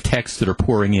dozens of texts that are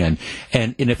pouring in.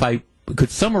 And if I could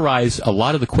summarize a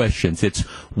lot of the questions, it's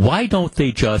why don't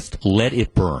they just let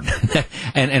it burn?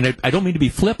 and I don't mean to be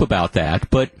flip about that,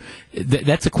 but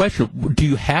that's a question. Do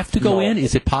you have to go in?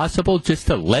 Is it possible just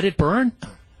to let it burn?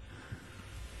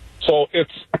 So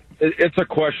it's a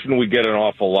question we get an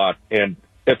awful lot, and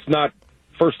it's not.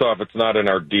 First off, it's not in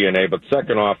our DNA, but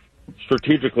second off,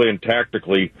 strategically and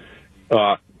tactically,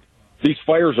 these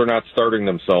fires are not starting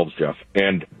themselves, Jeff.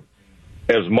 And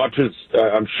as much as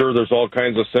I'm sure there's all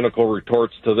kinds of cynical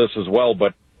retorts to this as well,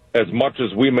 but as much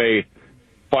as we may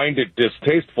find it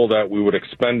distasteful that we would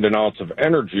expend an ounce of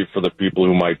energy for the people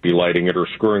who might be lighting it or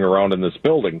screwing around in this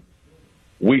building,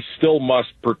 we still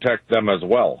must protect them as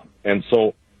well. And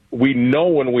so we know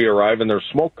when we arrive and there's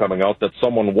smoke coming out that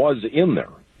someone was in there.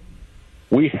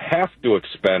 We have to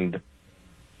expend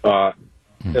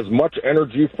as much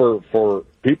energy for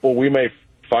people we may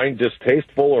find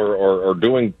distasteful or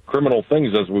doing criminal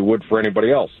things as we would for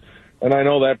anybody else. And I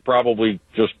know that probably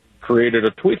just created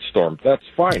a tweet storm. That's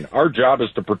fine. Our job is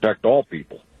to protect all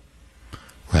people.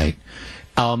 Right.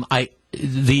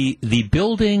 The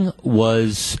building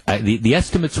was the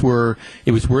estimates were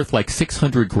it was worth like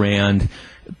 $600,000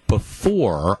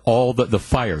 before all the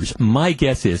fires. My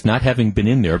guess is, not having been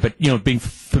in there, but being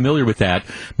familiar with that,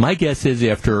 my guess is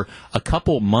after a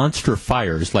couple monster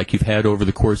fires like you've had over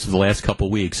the course of the last couple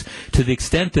weeks, to the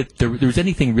extent that there's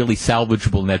anything really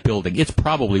salvageable in that building, it's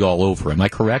probably all over. Am I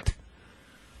correct?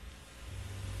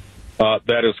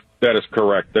 That is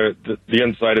correct. The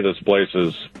inside of this place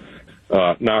is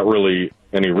not really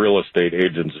any real estate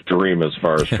agent's dream as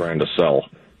far as trying to sell.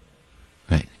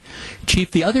 Right.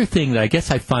 Chief, the other thing that I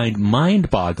guess I find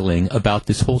mind-boggling about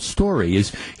this whole story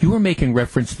is you were making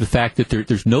reference to the fact that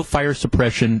there's no fire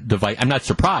suppression device. I'm not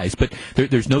surprised, but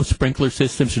there's no sprinkler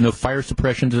systems, there's no fire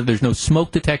suppression, there's no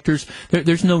smoke detectors,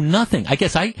 there's no nothing. I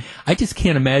guess I just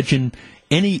can't imagine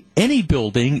any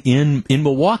building in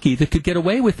Milwaukee that could get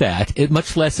away with that,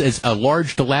 much less as a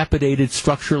large dilapidated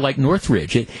structure like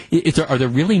Northridge. Are there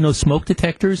really no smoke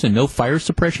detectors and no fire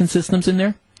suppression systems in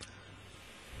there?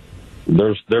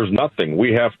 There's nothing.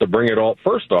 We have to bring it all.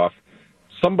 First off,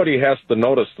 somebody has to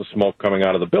notice the smoke coming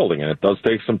out of the building, and it does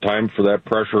take some time for that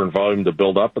pressure and volume to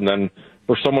build up, and then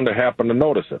for someone to happen to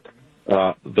notice it.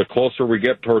 The closer we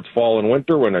get towards fall and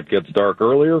winter, when it gets dark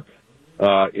earlier,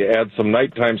 you add some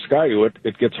nighttime sky to it,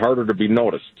 it gets harder to be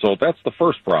noticed. So that's the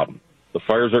first problem. The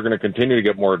fires are going to continue to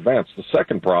get more advanced. The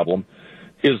second problem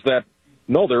is that,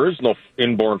 no, there is no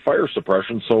inborn fire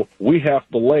suppression, so we have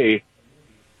to lay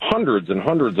hundreds and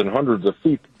hundreds and hundreds of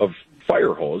feet of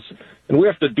fire hose, and we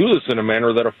have to do this in a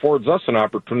manner that affords us an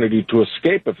opportunity to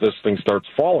escape if this thing starts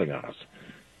falling on us.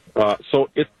 So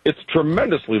it's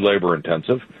tremendously labor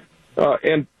intensive,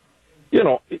 and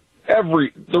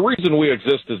the reason we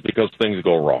exist is because things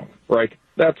go wrong, right?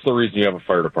 That's the reason you have a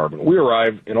fire department. We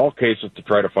arrive in all cases to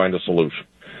try to find a solution,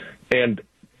 and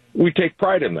we take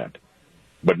pride in that.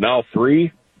 But now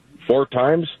 3, 4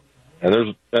 times, and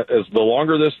as the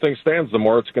longer this thing stands, the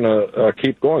more it's going to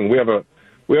keep going. We have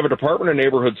a Department of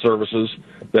Neighborhood Services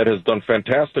that has done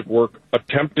fantastic work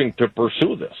attempting to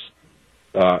pursue this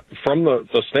from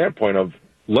the standpoint of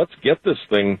let's get this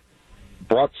thing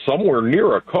brought somewhere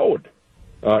near a code.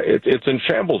 It's in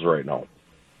shambles right now.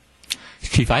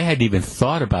 Chief, I hadn't even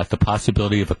thought about the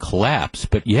possibility of a collapse,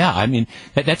 but yeah, I mean,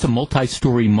 that's a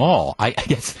multi-story mall. I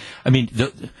guess, I mean,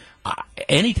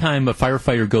 anytime a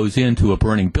firefighter goes into a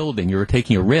burning building, you're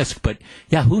taking a risk, but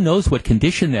yeah, who knows what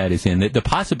condition that is in. The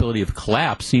possibility of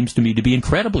collapse seems to me to be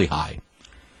incredibly high.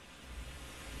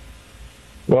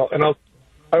 Well, and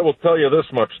I will tell you this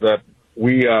much, that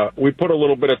we put a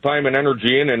little bit of time and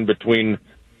energy in between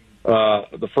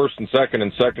the first and second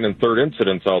and third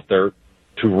incidents out there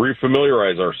to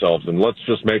refamiliarize ourselves, and let's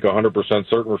just make 100%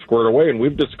 certain we're squared away. And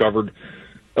we've discovered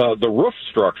the roof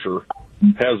structure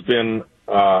has been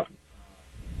not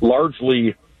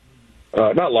largely,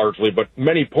 but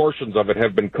many portions of it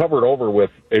have been covered over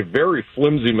with a very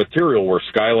flimsy material where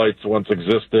skylights once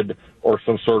existed or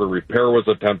some sort of repair was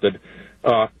attempted.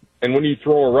 And when you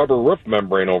throw a rubber roof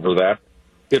membrane over that,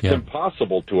 it's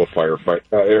impossible to a firefighter,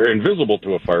 or invisible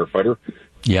to a firefighter.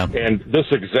 Yeah. And this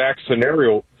exact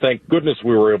scenario, thank goodness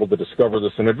we were able to discover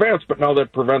this in advance, but now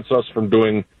that prevents us from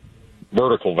doing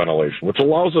vertical ventilation, which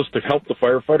allows us to help the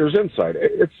firefighters inside.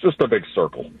 It's just a big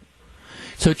circle.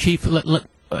 So, Chief,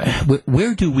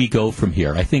 where do we go from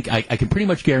here? I think I can pretty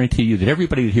much guarantee you that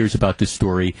everybody that hears about this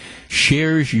story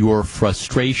shares your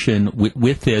frustration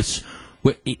with this.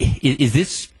 Is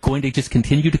this going to just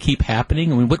continue to keep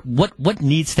happening? I mean, what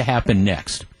needs to happen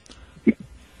next?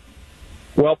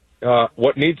 Well,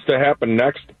 what needs to happen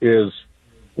next is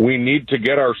we need to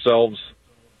get ourselves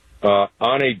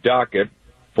on a docket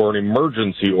for an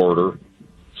emergency order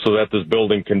so that this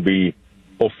building can be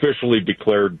officially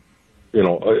declared,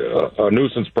 a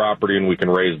nuisance property, and we can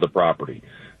raise the property.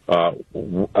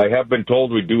 I have been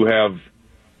told we do have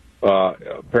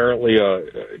apparently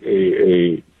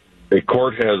a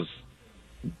court has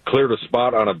cleared a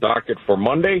spot on a docket for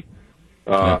Monday,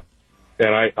 and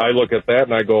I look at that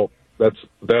and I go, that's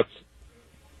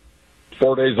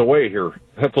 4 days away here.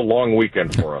 That's a long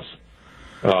weekend for us.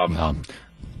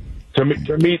 To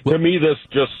me, this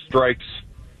just strikes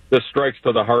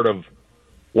to the heart of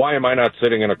why am I not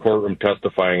sitting in a courtroom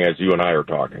testifying as you and I are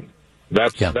talking?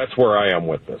 That's where I am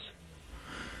with this.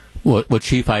 Well,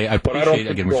 Chief, I appreciate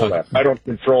it. I don't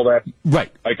control that.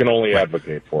 Right. I can only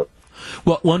advocate for it.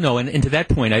 Well, no, and to that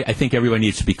point, I think everyone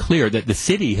needs to be clear that the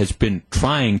city has been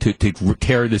trying to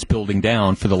tear this building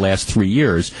down for the last 3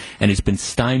 years, and has been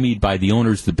stymied by the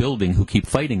owners of the building who keep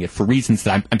fighting it for reasons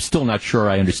that I'm still not sure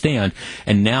I understand.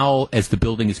 And now, as the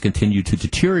building has continued to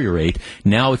deteriorate,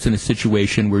 now it's in a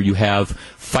situation where you have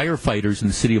firefighters in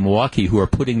the city of Milwaukee who are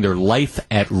putting their life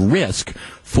at risk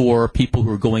for people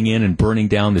who are going in and burning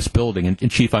down this building.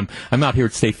 And Chief, I'm out here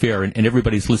to stay fair, and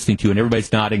everybody's listening to you, and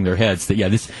everybody's nodding their heads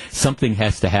that, something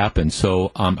has to happen.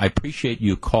 So I appreciate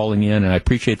you calling in, and I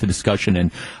appreciate the discussion.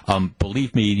 And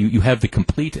believe me, you have the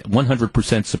complete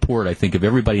 100% support, I think, of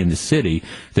everybody in the city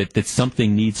that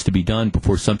something needs to be done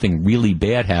before something really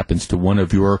bad happens to one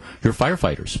of your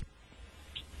firefighters.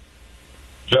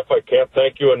 Jeff, I can't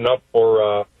thank you enough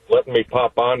for letting me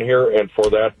pop on here and for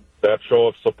that show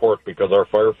of support, because our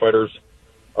firefighters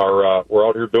are we're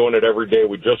out here doing it every day.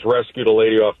 We just rescued a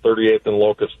lady off 38th and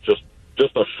Locust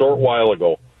just a short while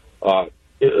ago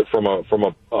from a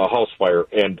house fire,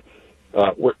 and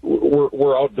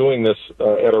we're out doing this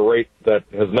at a rate that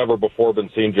has never before been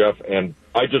seen, Jeff. And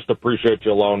I just appreciate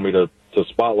you allowing me to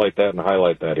spotlight that and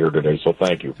highlight that here today. So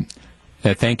thank you.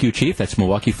 Thank you, Chief. That's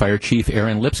Milwaukee Fire Chief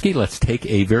Aaron Lipsky. Let's take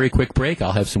a very quick break.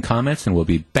 I'll have some comments, and we'll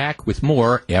be back with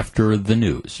more after the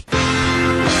news.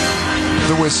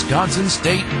 The Wisconsin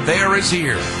State Fair is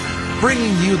here,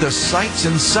 bringing you the sights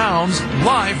and sounds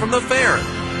live from the fair.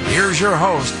 Here's your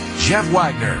host, Jeff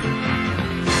Wagner.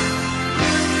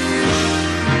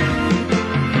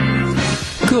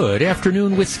 Good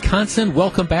afternoon, Wisconsin.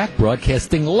 Welcome back,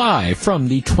 broadcasting live from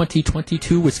the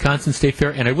 2022 Wisconsin State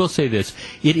Fair. And I will say this,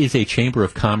 it is a Chamber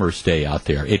of Commerce day out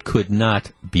there. It could not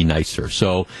be nicer.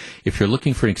 So if you're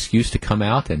looking for an excuse to come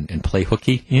out and play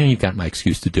hooky, you've got my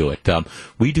excuse to do it.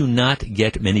 We do not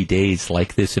get many days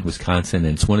like this in Wisconsin,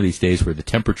 and it's one of these days where the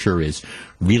temperature is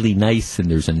really nice and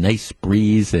there's a nice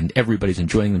breeze and everybody's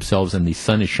enjoying themselves and the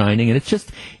sun is shining. And it's just,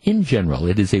 in general,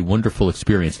 it is a wonderful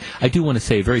experience. I do want to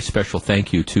say a very special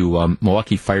thank you to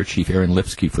Milwaukee Fire Chief Aaron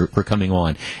Lipsky for coming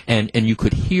on. And you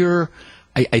could hear,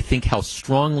 I think, how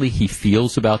strongly he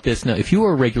feels about this. Now, if you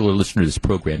are a regular listener to this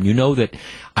program, you know that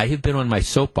I have been on my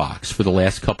soapbox for the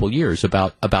last couple years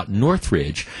about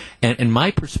Northridge. And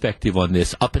my perspective on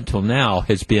this up until now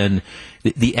has been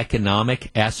the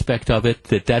economic aspect of it,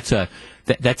 that's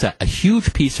a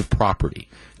huge piece of property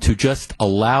to just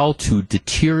allow to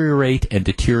deteriorate and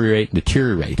deteriorate and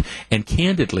deteriorate. And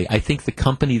candidly, I think the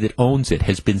company that owns it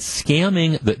has been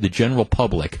scamming the general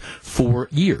public for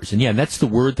years. And yeah, that's the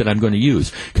word that I'm going to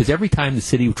use, because every time the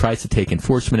city tries to take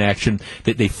enforcement action,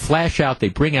 they flash out, they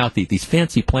bring out these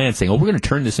fancy plans saying, oh, we're going to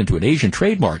turn this into an Asian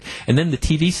trademark. And then the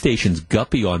TV stations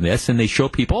guppy on this and they show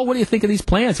people, oh, what do you think of these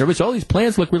plans? Everybody says, oh, these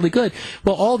plans look really good.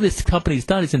 Well, all this company's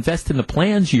done is invest in the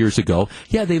plans years ago.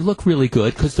 Yeah, they look really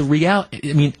good because the reality,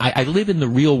 I mean, I live in the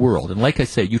real world. And like I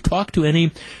say, you talk to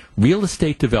any real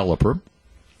estate developer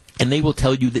and they will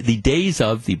tell you that the days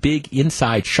of the big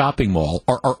inside shopping mall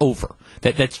are over.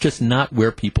 That's just not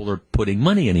where people are putting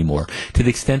money anymore. To the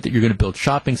extent that you're going to build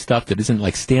shopping stuff that isn't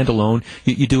like standalone,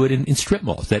 you do it in strip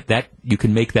malls. That you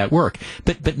can make that work.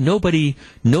 But nobody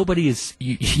is,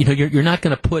 you're not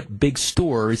going to put big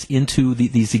stores into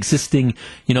these existing,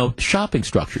 shopping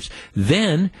structures.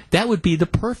 Then that would be the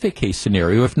perfect case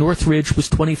scenario if Northridge was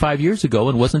 25 years ago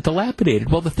and wasn't dilapidated.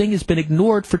 Well, the thing has been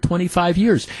ignored for 25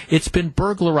 years. It's been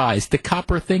burglarized. The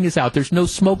copper thing is out. There's no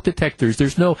smoke detectors.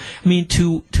 There's no,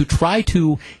 to try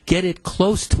to get it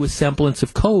close to a semblance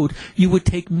of code, you would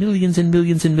take millions and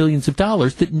millions and millions of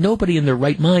dollars that nobody in their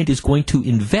right mind is going to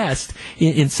invest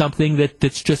in something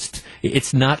that's just,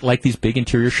 it's not like these big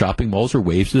interior shopping malls or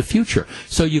waves of the future.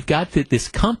 So you've got this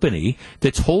company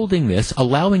that's holding this,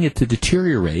 allowing it to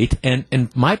deteriorate,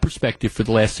 and my perspective for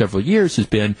the last several years has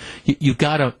been, you've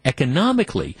got to,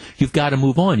 economically, you've got to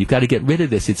move on. You've got to get rid of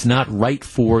this. It's not right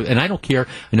for, and I don't care,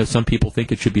 I know some people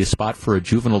think it should be a spot for a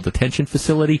juvenile detention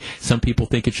facility. Some people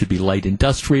think it should be light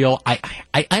industrial. I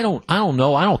don't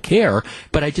know. I don't care.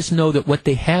 But I just know that what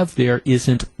they have there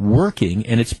isn't working,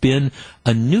 and it's been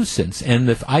a nuisance. And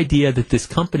the idea that this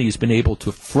company has been able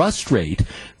to frustrate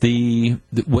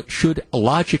what should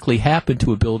logically happen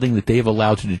to a building that they've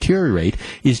allowed to deteriorate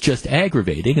is just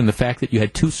aggravating. And the fact that you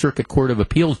had 2 Circuit Court of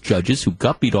Appeals judges who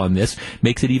guppied on this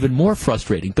makes it even more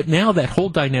frustrating. But now that whole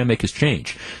dynamic has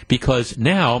changed, because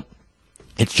now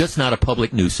it's just not a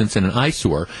public nuisance and an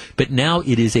eyesore, but now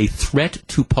it is a threat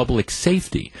to public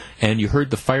safety. And you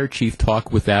heard the fire chief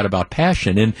talk with that about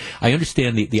passion. And I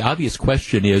understand the obvious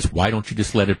question is, why don't you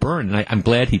just let it burn? And I'm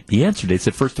glad he answered it. He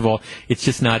said, first of all, it's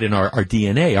just not in our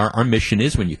DNA. Our mission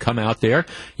is when you come out there,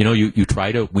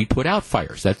 we put out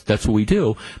fires. That's what we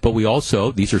do. But we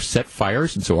also, these are set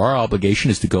fires, and so our obligation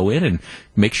is to go in and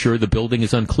make sure the building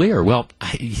is unclear. Well,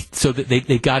 so that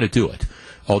they've got to do it.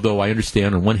 Although I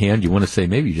understand on one hand you want to say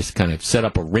maybe you just kind of set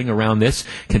up a ring around this,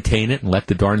 contain it, and let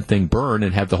the darn thing burn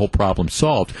and have the whole problem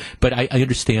solved. But I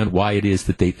understand why it is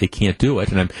that they can't do it.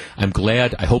 And I'm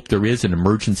glad, I hope there is an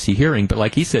emergency hearing. But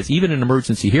like he says, even an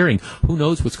emergency hearing, who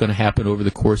knows what's going to happen over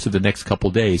the course of the next couple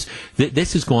days.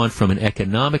 This has gone from an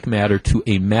economic matter to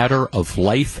a matter of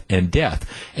life and death.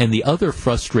 And the other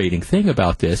frustrating thing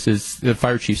about this is, the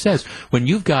fire chief says, when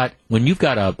you've got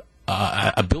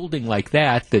a building like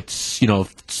that's,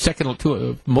 second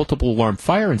to a multiple alarm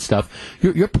fire and stuff,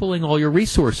 you're pulling all your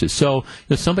resources. So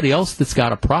somebody else that's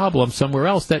got a problem somewhere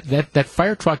else, that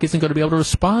fire truck isn't going to be able to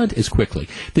respond as quickly.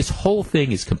 This whole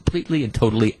thing is completely and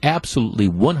totally, absolutely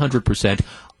 100%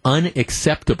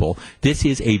 unacceptable. This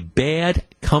is a bad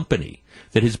company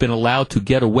that has been allowed to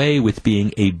get away with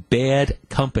being a bad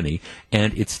company,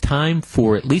 and it's time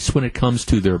for, at least when it comes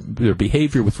to their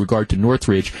behavior with regard to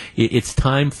Northridge, it's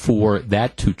time for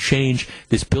that to change.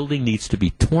 This building needs to be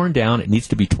torn down. It needs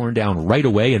to be torn down right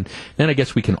away, and then I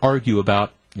guess we can argue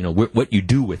about what you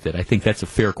do with it. I think that's a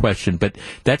fair question, but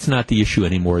that's not the issue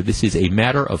anymore. This is a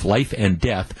matter of life and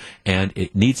death, and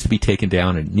it needs to be taken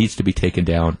down, and it needs to be taken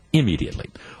down immediately.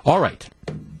 All right,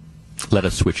 let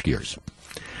us switch gears.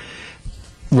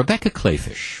 Rebecca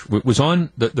Clayfish was on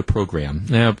the program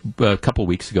a couple of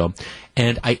weeks ago,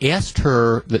 and I asked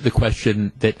her the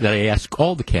question that I ask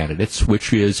all the candidates,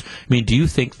 which is, do you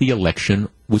think the election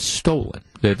was stolen?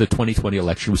 The 2020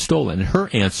 election was stolen? And her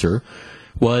answer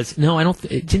was, no, I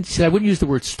wouldn't use the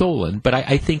word stolen, but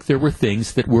I think there were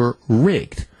things that were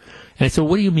rigged. And I said,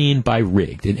 what do you mean by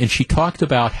rigged? And she talked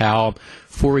about how,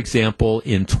 for example,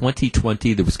 in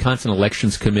 2020, the Wisconsin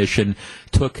Elections Commission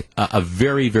took a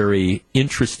very, very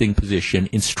interesting position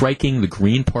in striking the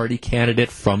Green Party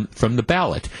candidate from the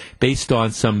ballot based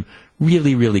on some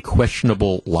really, really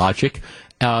questionable logic.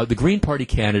 The Green Party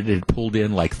candidate had pulled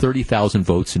in like 30,000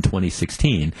 votes in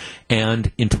 2016.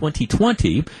 And in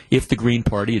 2020, if the Green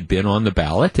Party had been on the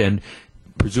ballot and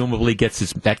presumably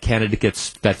that candidate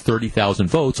gets that 30,000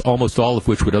 votes, almost all of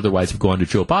which would otherwise have gone to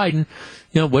Joe Biden.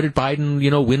 What did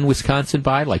Biden, win Wisconsin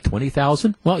by? Like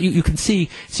 20,000? Well, you can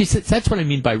see, that's what I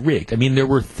mean by rigged. There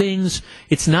were things,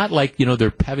 it's not like,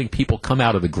 they're having people come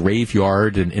out of the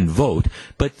graveyard and vote,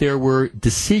 but there were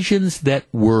decisions that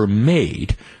were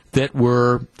made that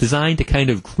were designed to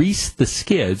kind of grease the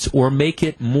skids or make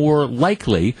it more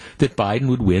likely that Biden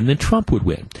would win than Trump would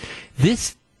win.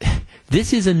 This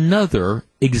is another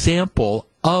example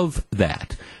of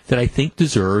that I think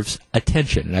deserves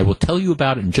attention. And I will tell you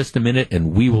about it in just a minute,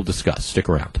 and we will discuss. Stick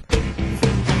around.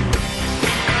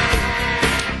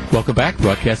 Welcome back,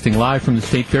 broadcasting live from the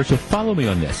State Fair. So follow me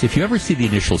on this. If you ever see the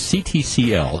initial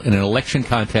CTCL in an election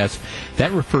contest,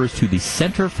 that refers to the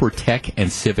Center for Tech and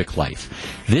Civic Life.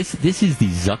 This is the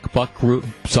Zuckerbucks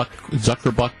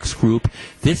group.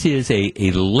 This is a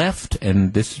left,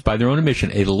 and this is by their own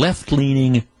admission, a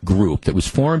left-leaning group that was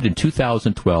formed in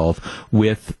 2012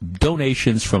 with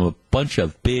donations from a bunch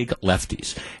of big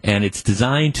lefties, and it's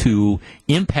designed to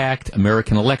impact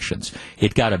American elections.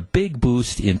 It got a big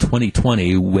boost in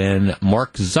 2020 when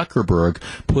Mark Zuckerberg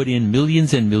put in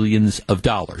millions and millions of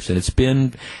dollars, and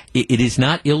it is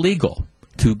not illegal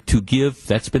to give.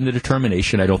 That's been the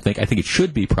determination. I think it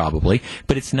should be probably,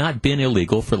 but it's not been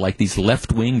illegal for like these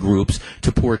left-wing groups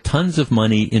to pour tons of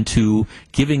money into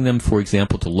giving them, for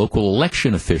example, to local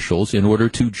election officials in order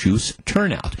to juice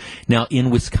turnout. Now,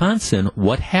 in Wisconsin,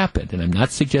 what happened, and I'm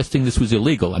not suggesting this was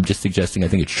illegal, I'm just suggesting I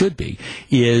think it should be,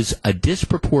 is a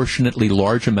disproportionately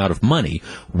large amount of money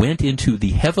went into the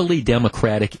heavily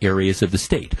Democratic areas of the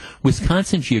state.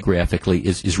 Wisconsin geographically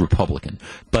is Republican,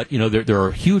 but there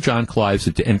are huge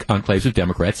enclaves of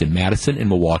Democrats in Madison and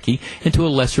Milwaukee, and to a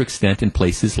lesser extent in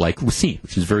places like Racine,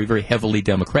 which is very, very heavily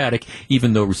Democratic,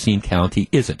 even though Racine County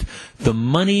isn't. The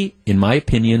money, in my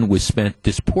opinion, was spent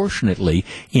disproportionately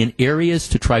in areas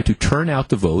to try to turn out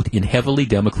the vote in heavily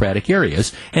Democratic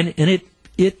areas, and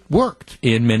it worked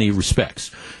in many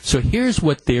respects. So here's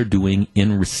what they're doing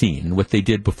in Racine, what they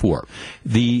did before.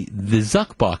 The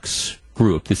Zuckbucks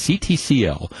group, the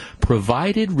CTCL,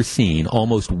 provided Racine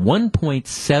almost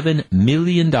 $1.7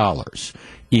 million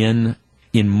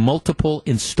in multiple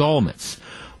installments.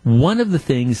 One of the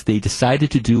things they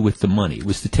decided to do with the money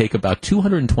was to take about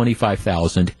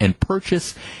 $225,000 and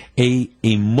purchase a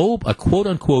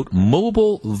quote-unquote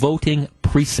mobile voting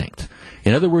precinct.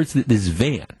 In other words, this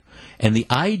van. And the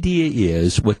idea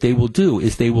is what they will do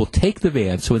is they will take the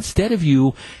van. So instead of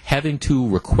you having to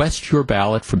request your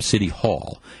ballot from City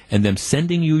Hall and them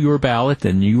sending you your ballot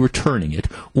and you returning it,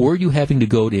 or you having to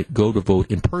go to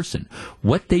vote in person,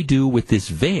 what they do with this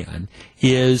van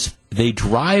is they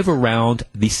drive around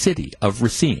the city of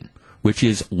Racine, which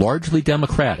is largely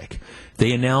Democratic.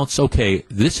 They announce, okay,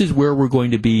 this is where we're going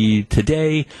to be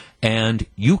today, and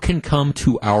you can come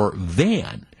to our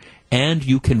van and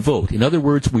you can vote. In other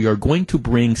words, we are going to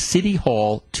bring City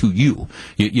Hall to you.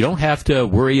 You don't have to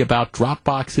worry about drop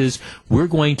boxes. We're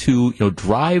going to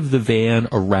drive the van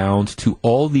around to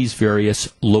all these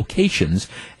various locations,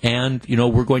 and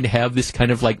we're going to have this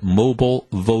kind of like mobile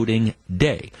voting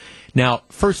day. Now,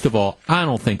 first of all, I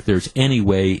don't think there's any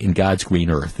way in God's green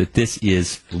earth that this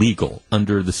is legal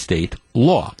under the state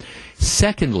law.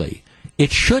 Secondly,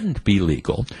 it shouldn't be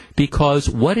legal because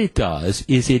what it does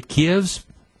is it gives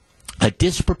a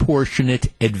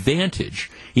disproportionate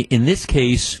advantage, in this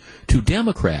case, to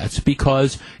Democrats,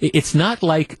 because it's not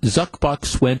like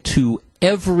Zuckbucks went to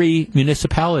every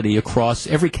municipality across,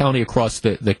 every county across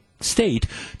the state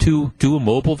to do a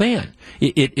mobile van.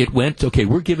 It went, okay,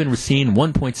 we're giving Racine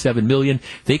 $1.7 million.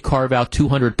 They carve out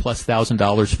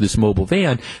 $200,000+ for this mobile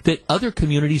van that other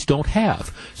communities don't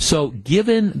have. So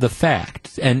given the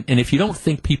fact, and if you don't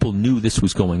think people knew this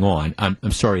was going on,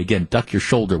 I'm sorry, again, duck your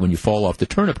shoulder when you fall off the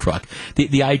turnip truck.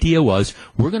 The idea was,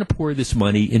 we're going to pour this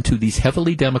money into these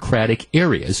heavily Democratic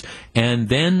areas, and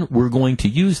then we're going to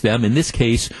use them, in this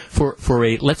case, for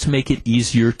a let's make it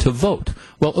easier to vote.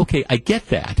 Well, okay, I get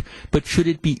that, but should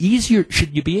it be easier?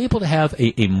 Should you be able to have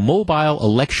a mobile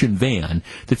election van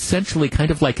that's essentially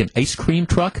kind of like an ice cream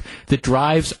truck that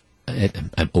drives,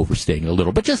 I'm overstating a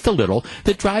little, but just a little,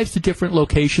 that drives to different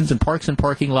locations and parks and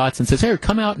parking lots and says, hey,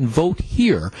 come out and vote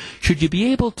here? Should you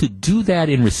be able to do that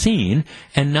in Racine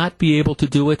and not be able to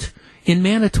do it in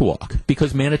Manitowoc,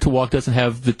 because Manitowoc doesn't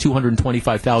have the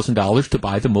 $225,000 to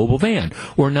buy the mobile van,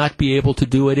 or not be able to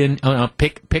do it in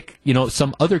pick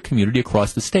some other community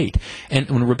across the state? And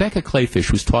when Rebecca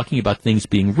Clayfish was talking about things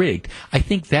being rigged, I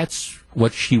think that's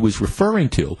what she was referring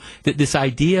to, that this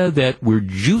idea that we're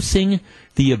juicing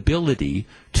the ability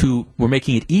we're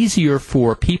making it easier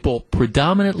for people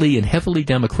predominantly in heavily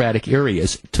Democratic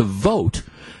areas to vote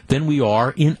than we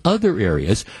are in other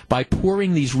areas by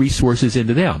pouring these resources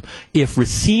into them. If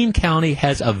Racine County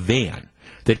has a van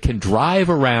that can drive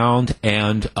around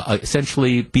and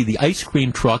essentially be the ice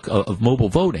cream truck of mobile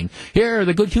voting, here,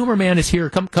 the good humor man is here,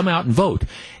 come out and vote.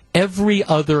 Every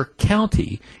other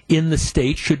county in the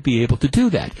state should be able to do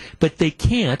that. But they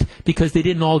can't, because they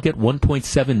didn't all get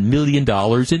 $1.7 million in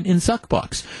Zuck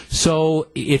bucks. So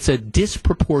it's a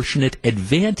disproportionate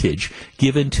advantage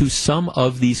given to some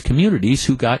of these communities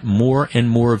who got more and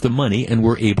more of the money and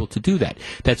were able to do that.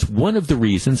 That's one of the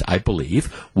reasons, I believe,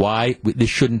 why this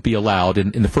shouldn't be allowed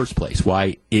in the first place,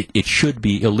 why it should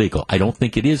be illegal. I don't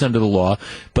think it is under the law,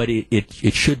 but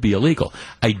it should be illegal.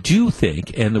 I do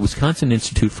think, and the Wisconsin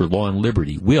Institute for Law and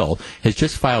Liberty, WILL, has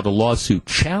just filed a lawsuit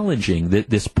challenging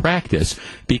this practice,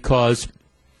 because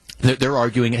they're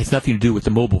arguing it has nothing to do with the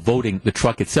mobile voting, the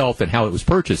truck itself, and how it was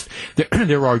purchased.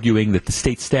 They're arguing that the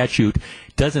state statute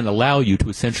doesn't allow you to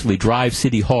essentially drive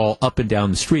City Hall up and down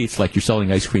the streets like you're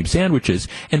selling ice cream sandwiches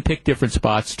and pick different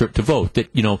spots to vote. That,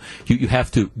 you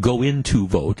have to go in to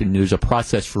vote, and there's a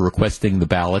process for requesting the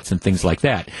ballots and things like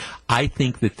that. I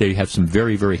think that they have some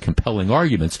very, very compelling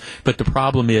arguments, but the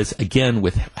problem is, again,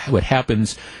 with what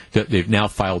happens, that they've now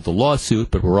filed the lawsuit,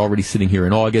 but we're already sitting here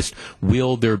in August.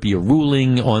 Will there be a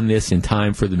ruling on this in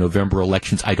time for the November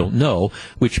elections? I don't know,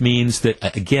 which means that,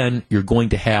 again, you're going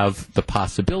to have the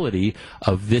possibility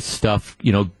of this stuff,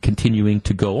 continuing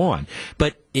to go on.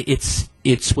 But it's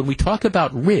when we talk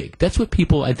about rig, that's what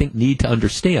people, I think, need to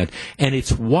understand. And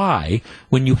it's why,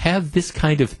 when you have this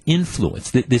kind of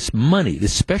influence, this money,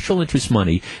 this special interest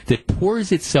money that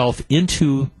pours itself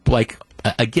into, like,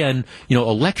 again,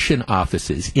 election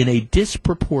offices in a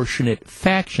disproportionate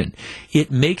fashion,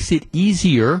 it makes it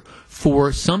easier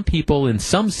for some people in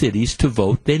some cities to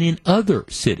vote than in other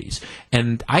cities.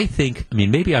 And I think,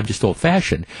 maybe I'm just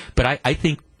old-fashioned, but I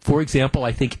think, for example,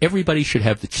 I think everybody should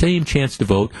have the same chance to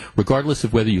vote, regardless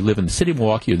of whether you live in the city of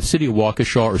Milwaukee or the city of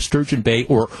Waukesha or Sturgeon Bay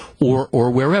or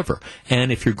wherever.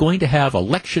 And if you're going to have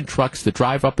election trucks that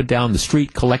drive up and down the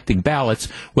street collecting ballots,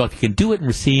 well, if you can do it in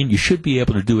Racine, you should be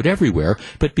able to do it everywhere.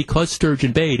 But because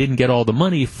Sturgeon Bay didn't get all the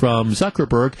money from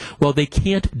Zuckerberg, well, they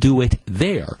can't do it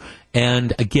there.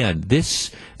 And again,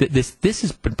 this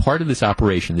has been part of this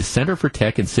operation. The Center for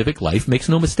Tech and Civic Life makes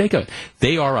no mistake of it.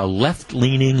 They are a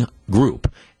left-leaning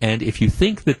group. And if you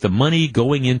think that the money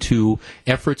going into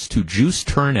efforts to juice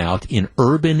turnout in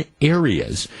urban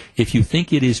areas, if you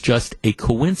think it is just a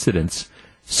coincidence,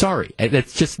 sorry,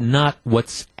 that's just not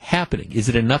what's happening. Is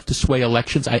it enough to sway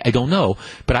elections? I don't know.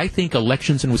 But I think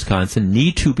elections in Wisconsin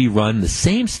need to be run the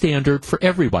same standard for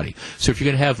everybody. So if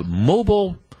you're going to have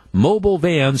mobile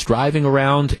vans driving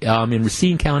around in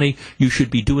Racine County, you should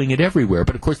be doing it everywhere.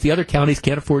 But, of course, the other counties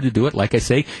can't afford to do it, like I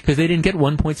say, because they didn't get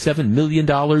 $1.7 million in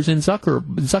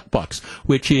Zuck bucks,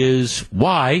 which is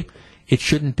why it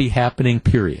shouldn't be happening,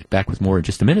 period. Back with more in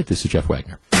just a minute. This is Jeff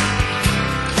Wagner.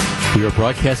 We are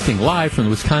broadcasting live from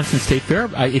the Wisconsin State Fair.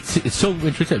 It's so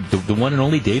interesting. The one and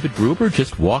only David Gruber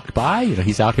just walked by.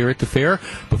 He's out here at the fair.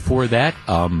 Before that,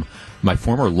 my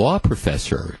former law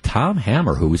professor, Tom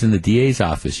Hammer, who was in the DA's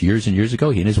office years and years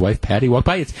ago, he and his wife, Patty, walked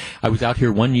by. I was out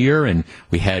here one year, and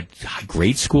we had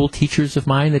grade school teachers of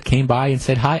mine that came by and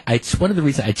said hi. It's one of the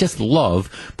reasons I just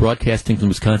love broadcasting from the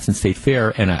Wisconsin State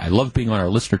Fair, and I love being on our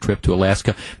listener trip to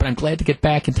Alaska, but I'm glad to get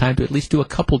back in time to at least do a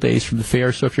couple days from the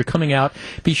fair. So if you're coming out,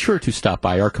 be sure to stop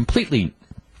by our completely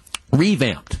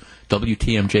revamped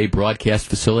WTMJ broadcast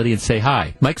facility and say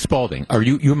hi. Mike Spalding,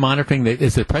 you're monitoring?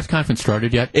 Is the press conference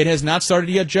started yet? It has not started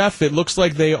yet, Jeff. It looks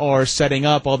like they are setting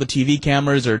up. All the TV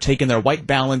cameras are taking their white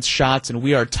balance shots, and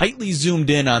we are tightly zoomed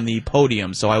in on the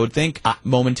podium, so I would think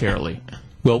momentarily.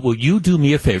 Well, will you do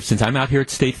me a favor, since I'm out here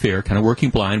at State Fair, kind of working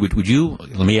blind, would you,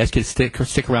 let me ask you to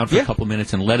stick around for a couple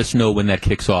minutes and let us know when that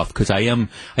kicks off, because I am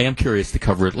curious to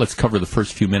cover it. Let's cover the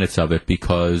first few minutes of it,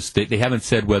 because they haven't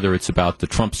said whether it's about the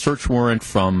Trump search warrant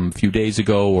from a few days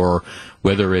ago or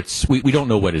whether it's, we don't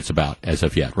know what it's about as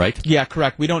of yet, right? Yeah,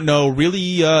 correct. We don't know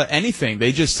really anything.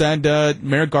 They just said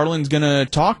Merrick Garland's going to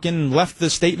talk and left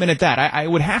the statement at that. I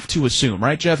would have to assume,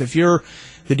 right, Jeff, if you're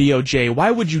the DOJ, why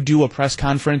would you do a press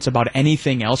conference about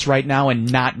anything else right now and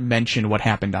not mention what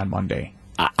happened on Monday?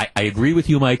 I agree with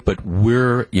you, Mike, but we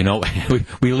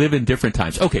live in different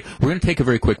times. Okay, we're going to take a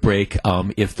very quick break.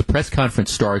 If the press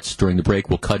conference starts during the break,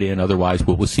 we'll cut in. Otherwise,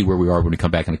 we'll see where we are when we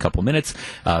come back in a couple minutes.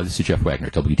 This is Jeff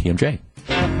Wagner, WTMJ.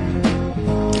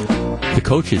 The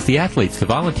coaches, the athletes, the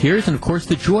volunteers, and, of course,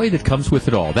 the joy that comes with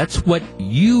it all. That's what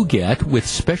you get with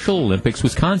Special Olympics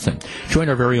Wisconsin. Join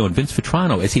our very own Vince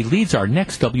Vitrano as he leads our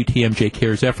next WTMJ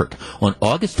Cares effort. On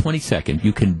August 22nd,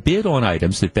 you can bid on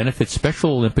items that benefit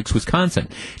Special Olympics Wisconsin.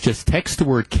 Just text the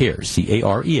word CARES,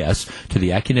 C-A-R-E-S, to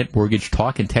the AccuNet Mortgage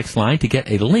talk and text line to get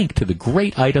a link to the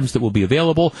great items that will be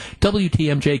available.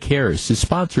 WTMJ Cares is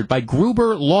sponsored by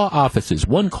Gruber Law Offices.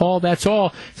 One call, that's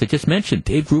all. As I just mentioned,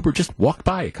 Dave Gruber just walked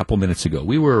by a couple minutes ago.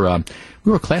 We were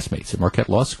classmates at Marquette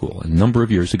Law School a number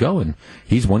of years ago, and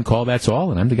he's one call, that's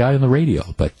all, and I'm the guy on the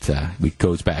radio. But it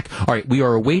goes back. All right, we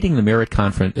are awaiting the Merrick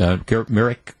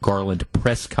Garland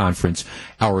press conference.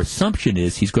 Our assumption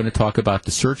is he's going to talk about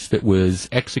the search that was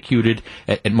executed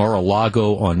at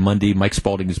Mar-a-Lago on Monday. Mike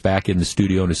Spalding is back in the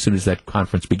studio, and as soon as that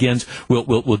conference begins,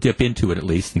 we'll dip into it at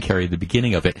least and carry the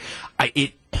beginning of it.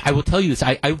 I will tell you this.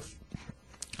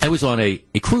 I was on a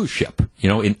cruise ship,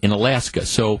 in Alaska,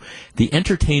 so the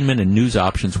entertainment and news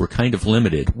options were kind of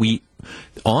limited.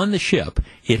 On the ship,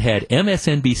 it had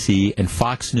MSNBC and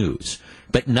Fox News,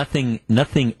 but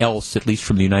nothing else, at least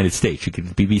from the United States. You could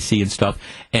BBC and stuff.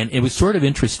 And it was sort of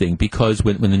interesting because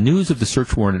when the news of the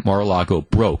search warrant at Mar-a-Lago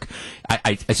broke,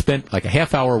 I spent like a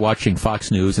half hour watching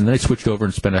Fox News, and then I switched over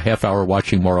and spent a half hour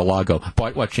watching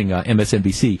watching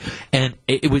MSNBC. And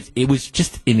it was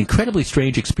just an incredibly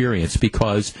strange experience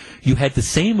because you had the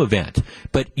same event,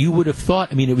 but you would have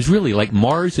thought, it was really like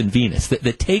Mars and Venus.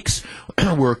 The takes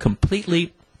were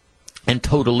completely and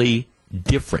totally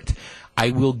different. I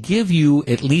will give you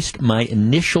at least my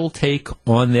initial take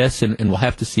on this, and we'll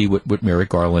have to see what Merrick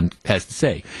Garland has to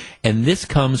say. And this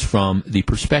comes from the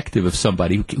perspective of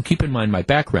somebody who, keep in mind my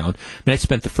background. I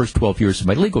spent the first 12 years of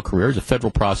my legal career as a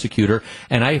federal prosecutor,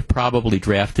 and I have probably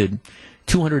drafted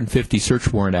 250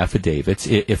 search warrant affidavits,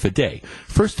 if a day.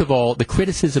 First of all, the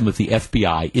criticism of the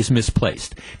FBI is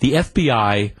misplaced. The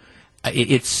FBI...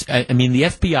 the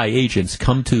FBI agents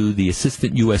come to the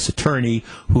assistant U.S. attorney,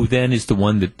 who then is the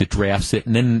one that drafts it,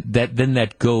 and then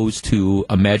that goes to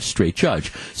a magistrate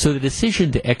judge. So the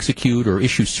decision to execute or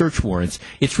issue search warrants,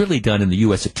 it's really done in the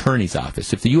U.S. attorney's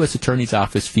office. If the U.S. attorney's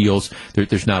office feels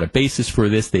there's not a basis for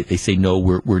this, they say, no,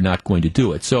 we're not going to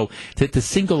do it. So to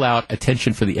single out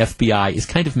attention for the FBI is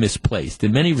kind of misplaced.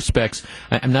 In many respects,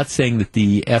 I'm not saying that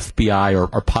the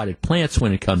FBI are potted plants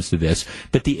when it comes to this,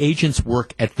 but the agents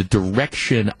work at the direction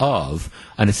of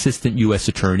an assistant U.S.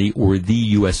 attorney or the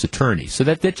U.S. attorney. So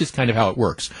that's just kind of how it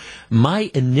works.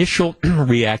 My initial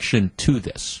reaction to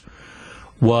this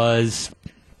was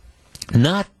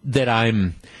not that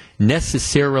I'm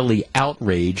necessarily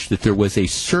outraged that there was a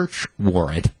search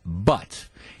warrant, but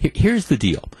here's the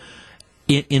deal.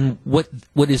 In what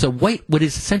is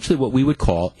essentially what we would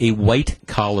call a white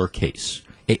collar case,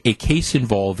 a case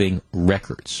involving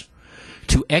records,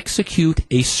 to execute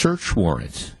a search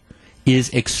warrant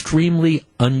is extremely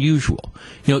unusual.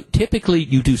 Typically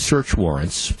you do search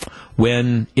warrants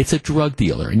when it's a drug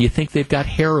dealer and you think they've got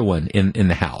heroin in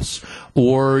the house,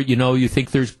 or you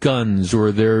think there's guns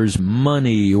or there's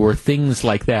money or things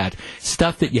like that,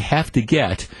 stuff that you have to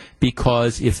get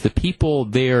because if the people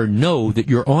there know that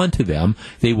you're onto them,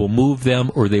 they will move them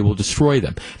or they will destroy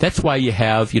them. That's why you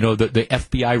have the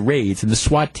FBI raids and the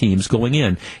SWAT teams going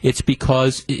in. It's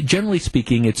because, generally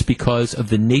speaking, it's because of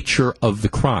the nature of the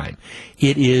crime.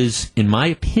 It is, in my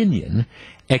opinion,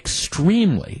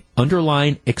 extremely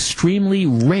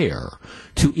rare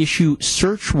to issue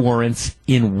search warrants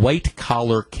in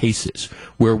white-collar cases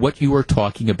where what you are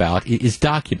talking about is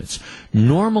documents.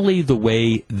 Normally the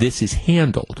way this is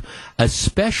handled,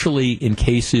 especially in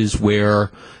cases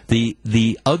where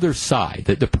the other side,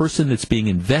 the person that's being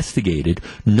investigated,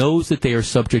 knows that they are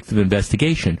subject of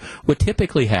investigation, what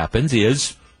typically happens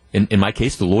is in my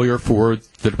case, the lawyer for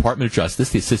the Department of Justice,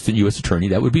 the assistant U.S. attorney,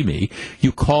 that would be me.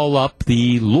 You call up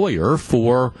the lawyer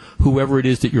for whoever it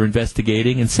is that you're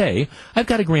investigating and say, I've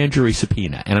got a grand jury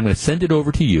subpoena, and I'm going to send it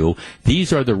over to you.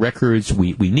 These are the records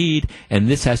we need, and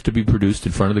this has to be produced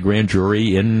in front of the grand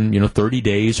jury in 30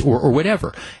 days or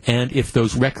whatever. And if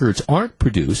those records aren't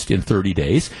produced in 30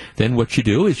 days, then what you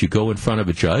do is you go in front of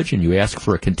a judge and you ask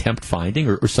for a contempt finding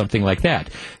or something like that.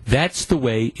 That's the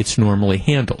way it's normally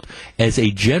handled. As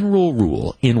a general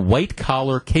rule, in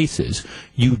white-collar cases,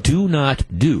 you do not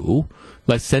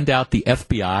let's send out the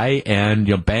FBI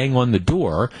and bang on the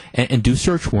door and do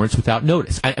search warrants without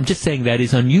notice. I'm just saying that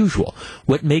is unusual.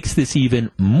 What makes this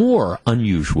even more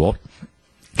unusual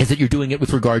is that you're doing it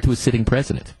with regard to a sitting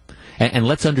president. And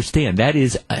let's understand that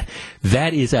is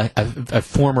a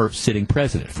former sitting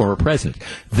president, former president.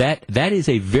 That is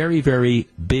a very, very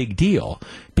big deal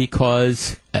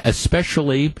because,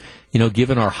 especially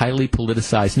given our highly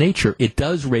politicized nature, it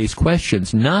does raise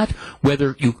questions. Not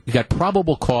whether you got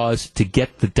probable cause to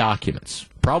get the documents,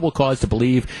 probable cause to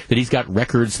believe that he's got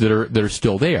records that are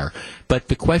still there, but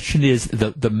the question is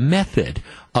the method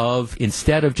of,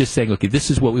 instead of just saying, okay, this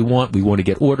is what we want to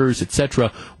get orders,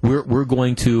 etc., we're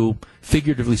going to,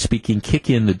 figuratively speaking, kick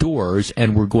in the doors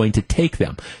and we're going to take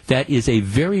them. That is a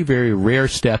very, very rare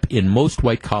step in most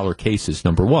white-collar cases,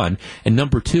 number one. And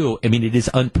number two, it is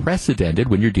unprecedented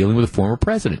when you're dealing with a former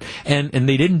president. And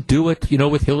they didn't do it,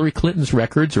 with Hillary Clinton's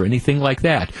records or anything like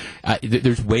that.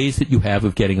 There's ways that you have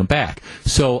of getting them back.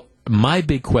 So my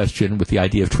big question with the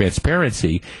idea of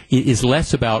transparency is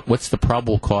less about what's the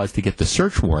probable cause to get the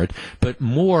search warrant, but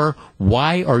more,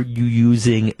 why are you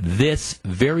using this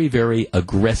very, very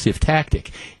aggressive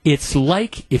tactic? It's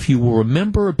like, if you will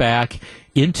remember back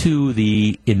into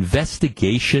the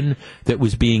investigation that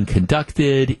was being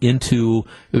conducted into,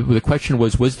 the question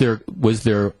was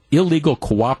there illegal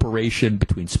cooperation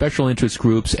between special interest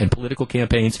groups and political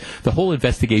campaigns, the whole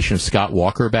investigation of Scott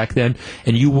Walker back then.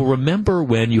 And you will remember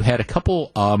when you had a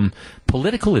couple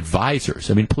political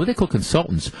advisors, political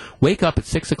consultants, wake up at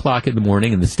 6 o'clock in the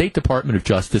morning in the State Department of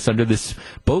Justice under this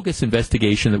bogus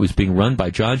investigation that was being run by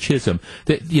John Chisholm,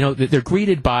 that they're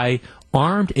greeted by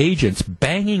armed agents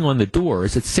banging on the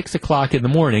doors at 6 o'clock in the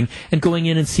morning and going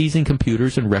in and seizing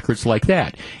computers and records like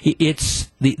that. These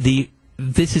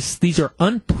are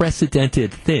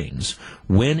unprecedented things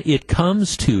when it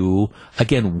comes to,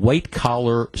 again,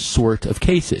 white-collar sort of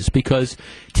cases, because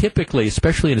typically,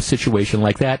 especially in a situation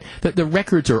like that, the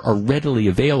records are readily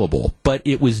available. But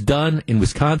it was done in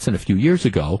Wisconsin a few years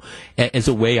ago as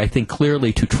a way, I think,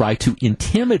 clearly to try to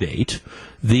intimidate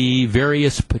the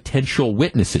various potential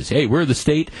witnesses. Hey, we're the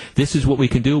state. This is what we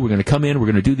can do. We're going to come in. We're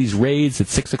going to do these raids at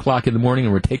 6 o'clock in the morning,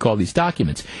 and we're going to take all these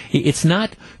documents. It's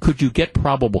not, could you get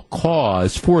probable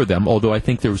cause for them, although I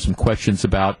think there were some questions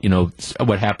about,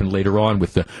 what happened later on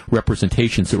with the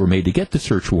representations that were made to get the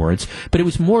search warrants. But it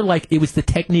was more like, it was the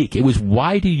technique. It was,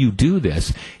 why do you do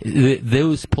this?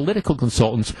 Those political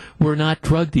consultants were not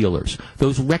drug dealers.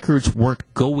 Those records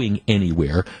weren't going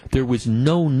anywhere. There was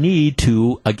no need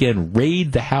to, again,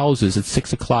 raid the houses at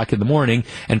 6 o'clock in the morning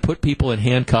and put people in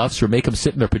handcuffs or make them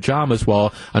sit in their pajamas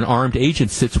while an armed agent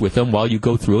sits with them while you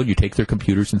go through and you take their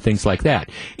computers and things like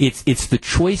that. It's the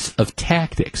choice of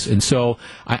tactics. And so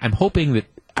I'm hoping that,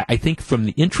 I think from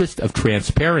the interest of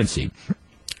transparency,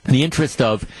 in the interest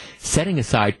of setting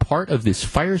aside part of this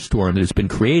firestorm that has been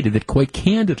created that quite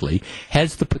candidly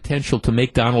has the potential to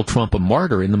make Donald Trump a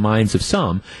martyr in the minds of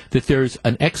some, that there's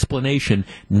an explanation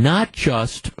not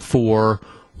just for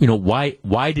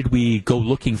why did we go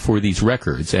looking for these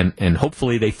records? And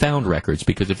hopefully they found records,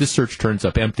 because if this search turns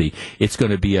up empty, it's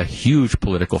going to be a huge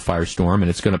political firestorm, and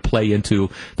it's going to play into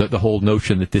the whole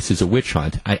notion that this is a witch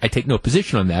hunt. I take no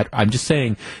position on that. I'm just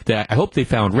saying that I hope they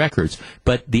found records.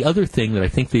 But the other thing that I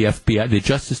think the FBI, the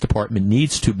Justice Department,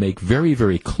 needs to make very,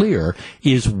 very clear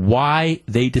is why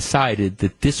they decided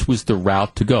that this was the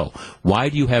route to go. Why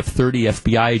do you have 30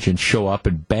 FBI agents show up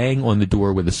and bang on the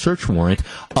door with a search warrant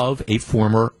of a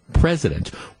former president?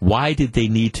 Why did they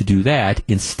need to do that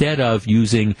instead of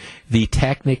using the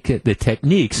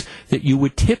techniques that you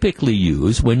would typically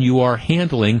use when you are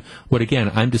handling what, again,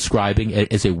 I'm describing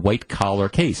as a white-collar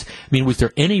case? Was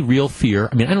there any real fear?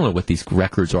 I don't know what these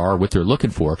records are, what they're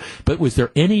looking for, but was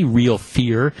there any real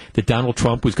fear that Donald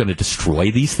Trump was going to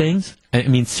destroy these things? I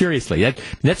mean, seriously,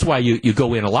 that's why you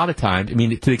go in a lot of times. I mean,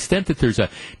 to the extent that there's a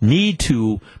need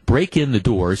to break in the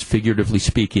doors, figuratively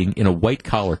speaking, in a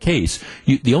white-collar case,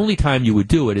 the only time you would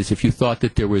do it is if you thought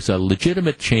that there was a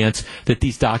legitimate chance that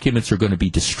these documents are going to be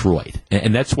destroyed.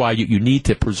 And that's why you need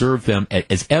to preserve them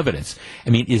as evidence.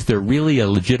 I mean, is there really a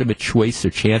legitimate choice or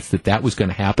chance that was going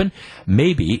to happen?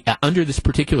 Maybe. Under this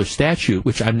particular statute,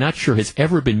 which I'm not sure has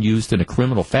ever been used in a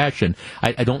criminal fashion,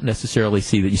 I don't necessarily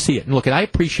see that you see it. And look, and I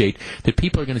appreciate that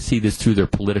people are going to see this through their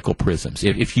political prisms.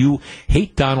 If you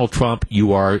hate Donald Trump,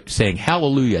 you are saying,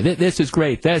 hallelujah, this is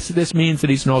great. This means that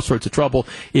he's in all sorts of trouble.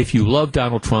 If you love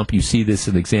Donald Trump, you see this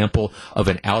as an example of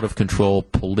an out-of-control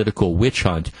political witch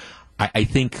hunt. I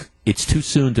think it's too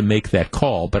soon to make that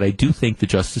call, but I do think the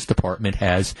Justice Department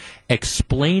has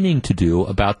explaining to do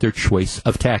about their choice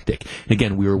of tactic. And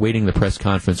again, we were awaiting the press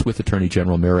conference with Attorney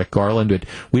General Merrick Garland, but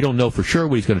we don't know for sure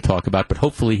what he's going to talk about, but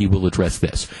hopefully he will address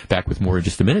this. Back with more in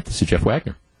just a minute. This is Jeff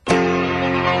Wagner.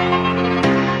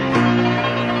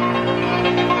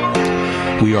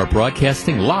 We are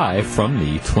broadcasting live from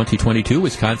the 2022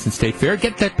 Wisconsin State Fair.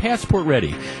 Get that passport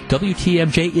ready.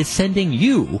 WTMJ is sending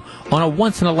you on a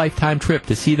once-in-a-lifetime trip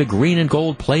to see the Green and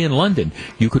Gold play in London.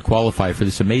 You could qualify for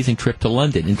this amazing trip to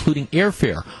London, including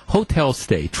airfare, hotel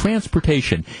stay,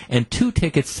 transportation, and 2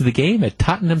 tickets to the game at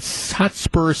Tottenham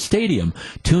Hotspur Stadium.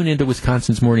 Tune into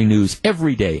Wisconsin's Morning News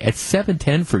every day at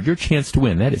 7:10 for your chance to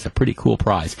win. That is a pretty cool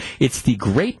prize. It's the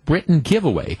Great Britain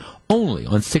giveaway, only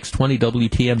on 620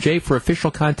 WTMJ. For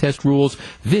official contest rules,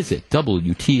 visit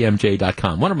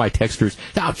WTMJ.com. One of my texters,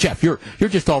 Jeff, you're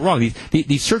just all wrong.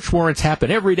 These search warrants happen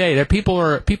every day. That people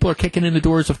are kicking in the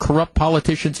doors of corrupt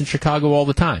politicians in Chicago all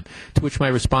the time. To which my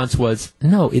response was,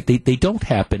 no, they don't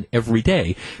happen every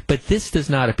day. But this does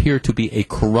not appear to be a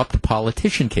corrupt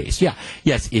politician case.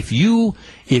 Yes, if you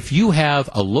have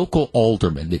a local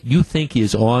alderman that you think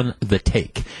is on the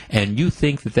take, and you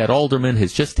think that alderman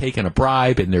has just taken a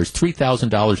bribe and there's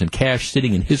 $3,000 in cash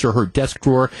sitting in his or her desk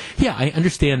drawer, I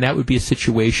understand that would be a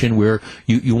situation where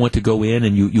you want to go in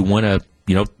and you want to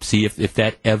see if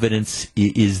that evidence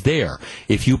is there.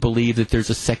 If you believe that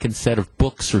there's a second set of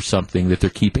books or something that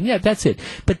they're keeping, that's it.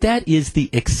 But that is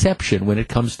the exception when it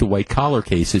comes to white-collar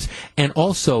cases. And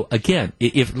also, again,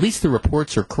 if at least the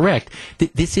reports are correct,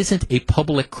 this isn't a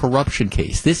public corruption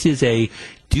case. This is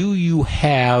do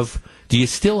you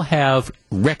still have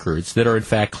records that are in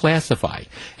fact classified?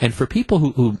 And for people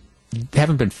who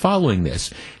haven't been following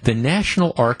this, the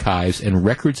National Archives and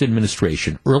Records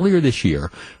Administration earlier this year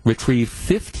retrieved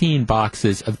 15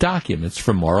 boxes of documents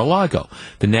from Mar-a-Lago.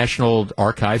 The National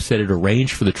Archives said it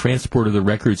arranged for the transport of the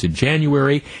records in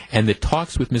January, and the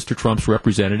talks with Mr. Trump's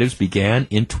representatives began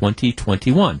in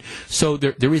 2021. So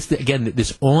there is, again,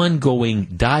 this ongoing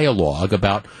dialogue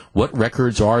about what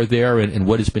records are there and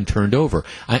what has been turned over.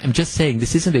 I'm just saying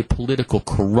this isn't a political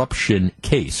corruption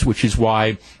case, which is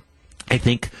why I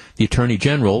think the Attorney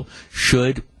General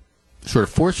should sort of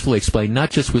forcefully explain not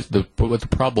just what the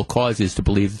probable cause is to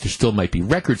believe that there still might be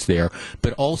records there,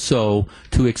 but also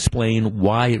to explain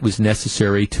why it was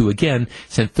necessary to, again,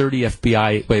 send 30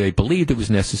 FBI, they believed it was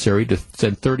necessary to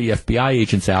send 30 FBI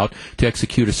agents out to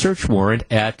execute a search warrant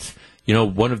at,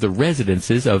 one of the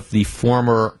residences of the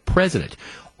former president.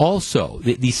 Also,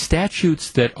 the statutes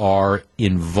that are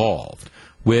involved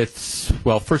with,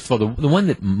 first of all, the one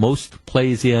that most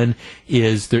plays in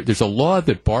is there's a law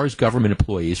that bars government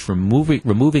employees from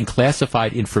removing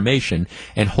classified information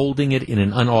and holding it in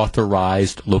an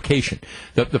unauthorized location.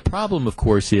 The problem, of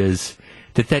course, is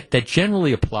that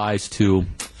generally applies to,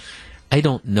 I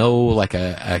don't know, like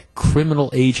a criminal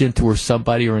agent or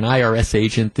somebody or an IRS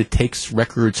agent that takes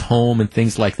records home and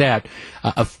things like that.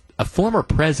 A former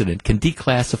president can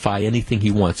declassify anything he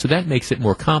wants, so that makes it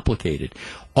more complicated.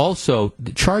 Also,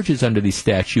 the charges under these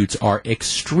statutes are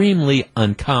extremely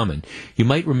uncommon. You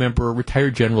might remember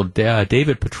retired General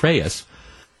David Petraeus,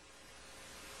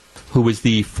 who was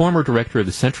the former director of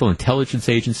the Central Intelligence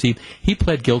Agency. He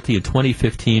pled guilty in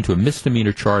 2015 to a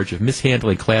misdemeanor charge of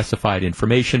mishandling classified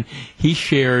information. He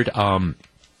shared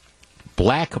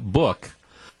black book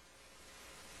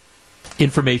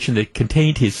information that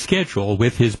contained his schedule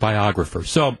with his biographer.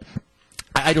 So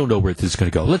I don't know where this is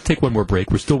going to go. Let's take one more break.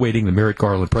 We're still waiting the Merrick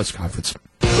Garland press conference.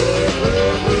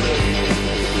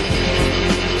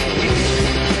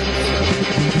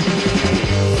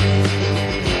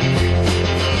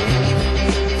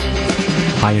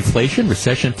 High inflation,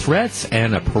 recession threats,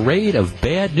 and a parade of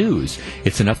bad news.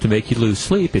 It's enough to make you lose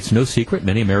sleep. It's no secret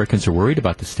many Americans are worried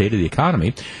about the state of the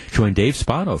economy. Join Dave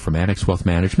Spano from Annex Wealth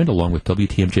Management along with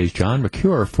WTMJ's John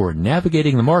McCure for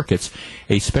Navigating the Markets,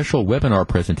 a special webinar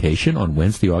presentation on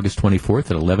Wednesday, August 24th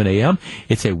at 11 a.m.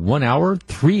 It's a 1 hour,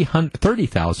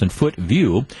 30,000-foot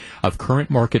view of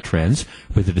current market trends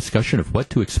with a discussion of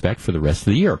what to expect for the rest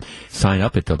of the year. Sign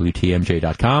up at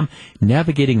WTMJ.com.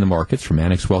 Navigating the Markets from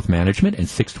Annex Wealth Management and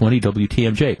 620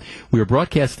 WTMJ. We are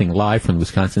broadcasting live from the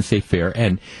Wisconsin State Fair,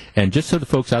 and just so the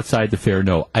folks outside the fair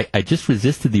know, I just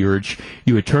resisted the urge.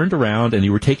 You had turned around and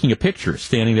you were taking a picture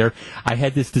standing there. I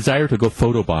had this desire to go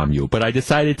photobomb you, but I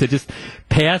decided to just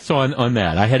pass on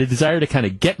that. I had a desire to kind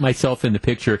of get myself in the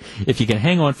picture. If you can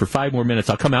hang on for 5 more minutes,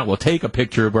 I'll come out and we'll take a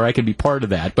picture where I can be part of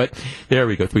that. But there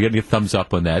we go. We're getting a thumbs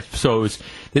up on that. So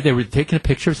they were taking a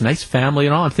picture. It was a nice family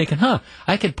and all. I'm thinking,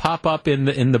 I could pop up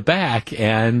in the back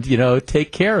and,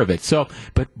 take care of it. So,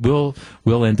 but we'll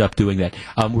end up doing that.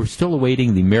 We're still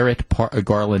awaiting the Merrick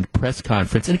Garland press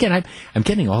conference. And again, I'm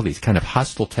getting all these kind of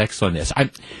hostile texts on this.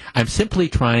 I'm simply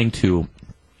trying to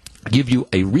give you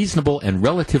a reasonable and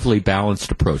relatively balanced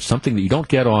approach, something that you don't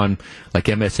get on like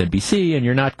MSNBC and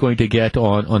you're not going to get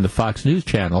on the Fox News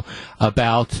channel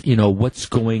about, what's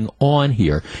going on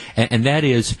here. And that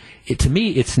is, to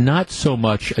me, it's not so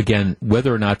much, again,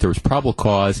 whether or not there was probable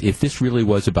cause, if this really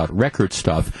was about record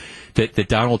stuff, that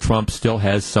Donald Trump still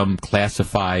has some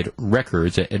classified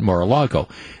records at Mar-a-Lago.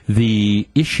 The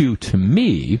issue to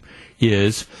me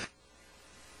is,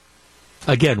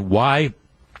 again, why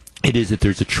it is that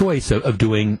there's a choice of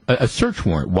doing a search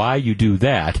warrant, why you do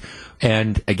that.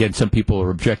 And again, some people are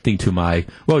objecting to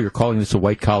you're calling this a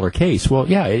white-collar case. Well,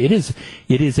 yeah, it is.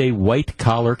 It is a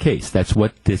white-collar case. That's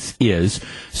what this is.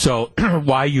 So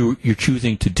why you're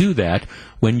choosing to do that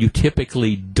when you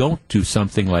typically don't do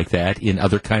something like that in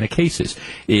other kind of cases.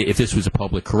 If this was a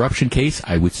public corruption case,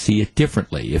 I would see it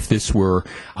differently. If this were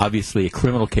obviously a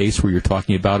criminal case where you're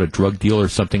talking about a drug deal or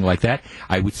something like that,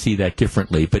 I would see that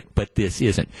differently. But this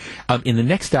isn't. In the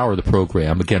next hour of the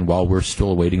program, again, while we're still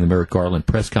awaiting the Merrick Garland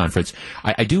press conference,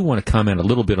 I do want to comment a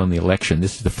little bit on the election.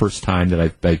 This is the first time that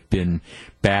I've been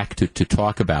back to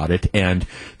talk about it, and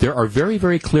there are very,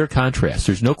 very clear contrasts.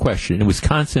 There's no question. In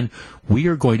Wisconsin, we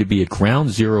are going to be at ground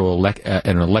zero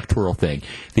an electoral thing.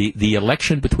 The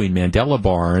election between Mandela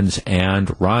Barnes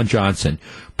and Ron Johnson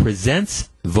presents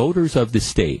voters of the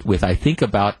state with, I think,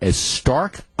 about as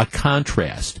stark a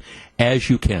contrast as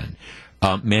you can.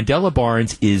 Mandela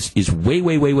Barnes is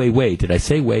way, did I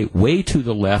say way to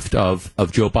the left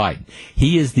of Joe Biden.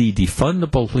 He is the defund the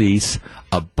police,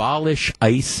 abolish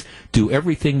ICE, do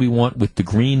everything we want with the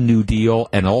Green New Deal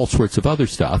and all sorts of other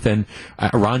stuff, and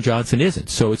Ron Johnson isn't.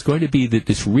 So it's going to be that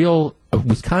this real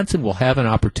Wisconsin will have an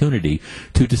opportunity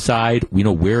to decide,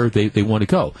 where they want to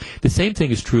go. The same thing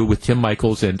is true with Tim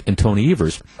Michels and Tony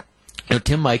Evers.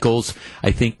 Tim Michels,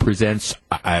 I think, presents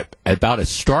about as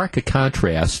stark a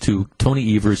contrast to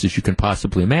Tony Evers as you can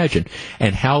possibly imagine.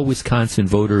 And how Wisconsin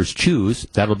voters choose,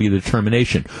 that'll be the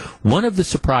determination. One of the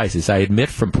surprises, I admit,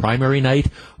 from primary night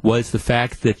was the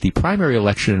fact that the primary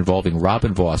election involving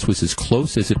Robin Vos was as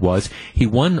close as it was. He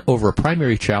won over a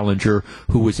primary challenger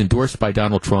who was endorsed by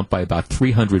Donald Trump by about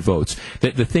 300 votes.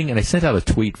 The thing, and I sent out a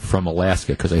tweet from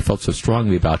Alaska because I felt so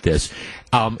strongly about this.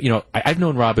 I've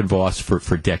known Robin Vos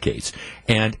for decades.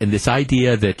 And this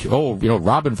idea that,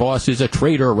 Robin Vos is a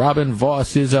traitor, Robin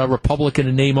Vos is a Republican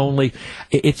in name only,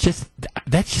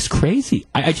 that's just crazy.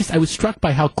 I was struck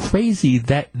by how crazy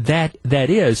that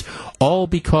is, all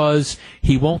because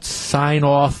he won't sign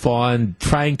off on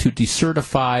trying to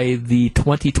decertify the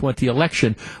 2020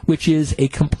 election, which is a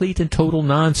complete and total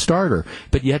non-starter.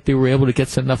 But yet they were able to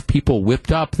get enough people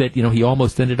whipped up that, he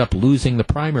almost ended up losing the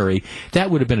primary.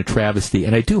 That would have been a travesty.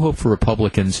 And I do hope for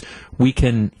Republicans we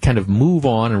can kind of move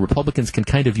on and Republicans can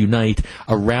kind of unite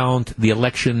around the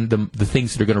election, the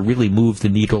things that are going to really move the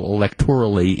needle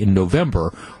electorally in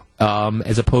November,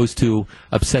 as opposed to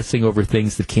obsessing over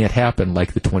things that can't happen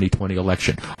like the 2020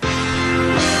 election.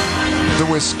 The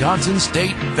Wisconsin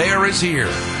State Fair is here,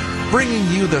 bringing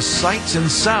you the sights and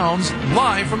sounds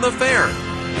live from the fair.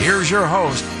 Here's your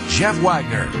host, Jeff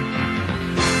Wagner.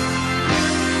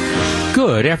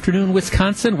 Good afternoon,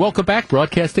 Wisconsin. Welcome back,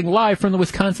 broadcasting live from the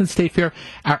Wisconsin State Fair.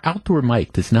 Our outdoor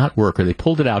mic does not work, or they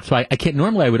pulled it out, so I can't.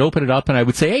 Normally, I would open it up and I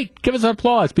would say, "Hey, give us an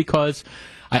applause," because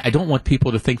I don't want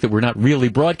people to think that we're not really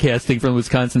broadcasting from the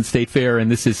Wisconsin State Fair and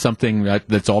this is something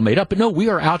that's all made up. But no, we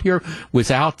are out here. Was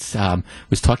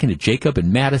talking to Jacob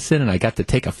and Madison, and I got to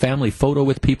take a family photo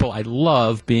with people. I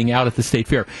love being out at the State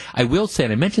Fair. I will say,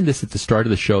 and I mentioned this at the start of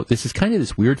the show, this is kind of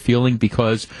this weird feeling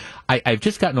because I've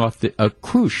just gotten off a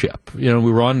cruise ship. We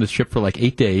were on the ship for like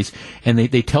 8 days, and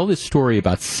they tell this story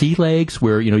about sea legs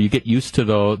where, you get used to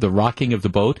the rocking of the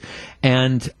boat,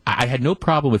 and I had no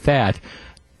problem with that.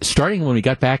 Starting when we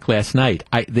got back last night,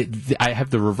 I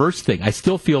have the reverse thing. I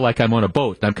still feel like I'm on a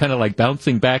boat. I'm kind of like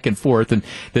bouncing back and forth, and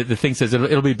the thing says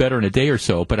it'll be better in a day or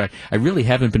so, but I really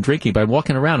haven't been drinking, but I'm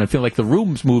walking around and feel like the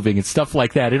room's moving and stuff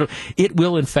like that. It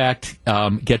will, in fact,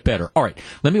 get better. All right,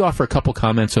 let me offer a couple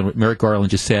comments on what Merrick Garland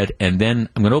just said, and then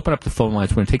I'm going to open up the phone lines.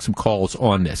 We're going to take some calls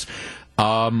on this.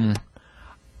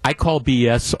 I call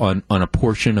BS on a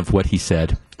portion of what he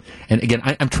said. And again,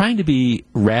 I'm trying to be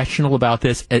rational about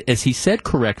this. As he said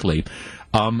correctly,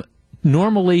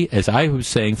 normally, as I was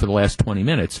saying for the last 20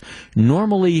 minutes,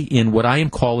 normally in what I am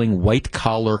calling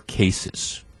white-collar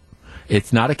cases,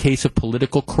 it's not a case of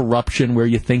political corruption where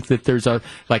you think that there's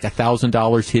like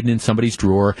 $1,000 hidden in somebody's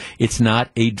drawer. It's not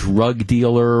a drug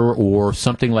dealer or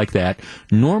something like that.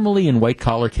 Normally in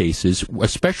white-collar cases,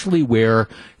 especially where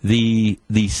the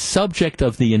subject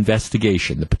of the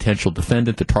investigation, the potential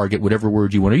defendant, the target, whatever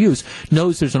word you want to use,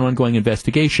 knows there's an ongoing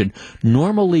investigation.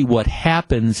 Normally what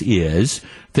happens is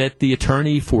that the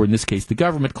attorney for, in this case, the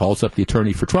government, calls up the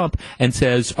attorney for Trump and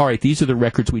says, all right, these are the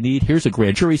records we need. Here's a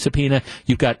grand jury subpoena.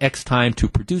 You've got X time to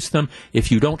produce them.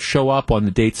 If you don't show up on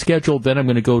the date scheduled, then I'm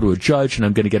going to go to a judge and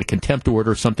I'm going to get a contempt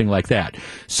order or something like that.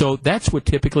 So that's what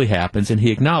typically happens, and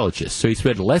he acknowledges. So he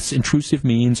said less intrusive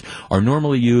means are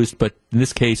normally used, but in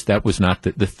this case, that was not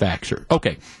the factor.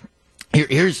 Okay.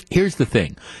 Here's the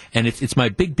thing, and it's my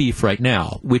big beef right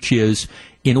now, which is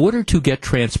in order to get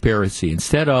transparency,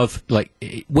 instead of like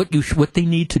what they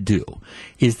need to do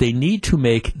is they need to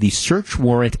make the search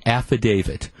warrant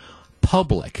affidavit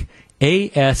public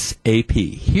ASAP.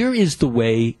 Here is the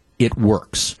way it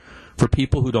works for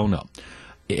people who don't know.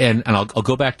 And I'll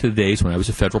go back to the days when I was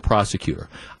a federal prosecutor.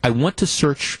 I want to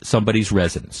search somebody's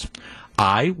residence.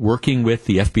 I, working with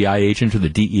the FBI agent or the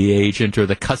DEA agent or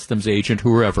the customs agent,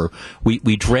 whoever, we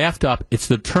draft up, it's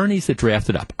the attorneys that draft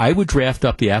it up. I would draft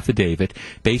up the affidavit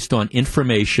based on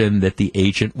information that the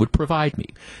agent would provide me.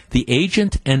 The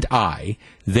agent and I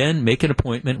then make an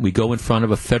appointment. We go in front of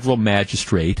a federal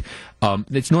magistrate.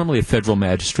 It's normally a federal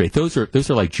magistrate. Those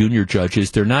are like junior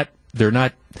judges. They're not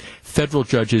federal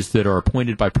judges that are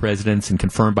appointed by presidents and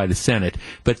confirmed by the Senate,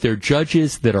 but they're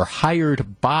judges that are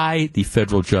hired by the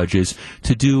federal judges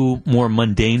to do more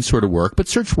mundane sort of work, but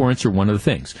search warrants are one of the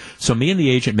things. So me and the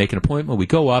agent make an appointment. We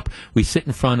go up. We sit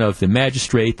in front of the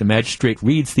magistrate. The magistrate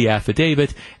reads the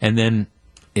affidavit, and then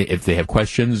if they have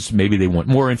questions, maybe they want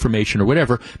more information or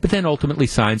whatever, but then ultimately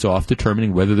signs off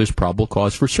determining whether there's probable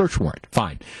cause for search warrant.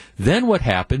 Fine. Then what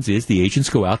happens is the agents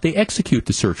go out, they execute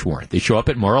the search warrant. They show up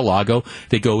at Mar-a-Lago,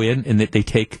 they go in, and they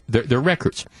take their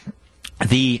records.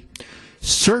 The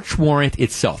search warrant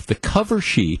itself, the cover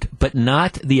sheet, but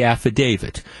not the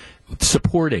affidavit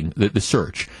supporting the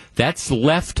search, that's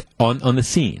left on the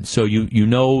scene. So you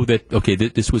know that, okay,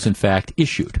 this was in fact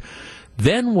issued.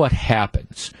 Then what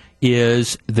happens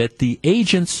is that the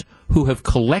agents who have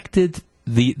collected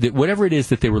the whatever it is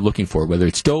that they were looking for, whether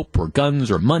it's dope or guns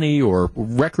or money or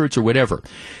records or whatever,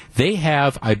 they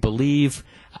have, I believe,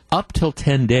 up till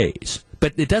 10 days,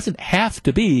 but it doesn't have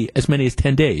to be as many as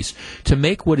 10 days, to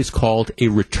make what is called a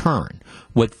return.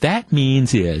 What that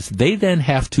means is they then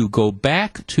have to go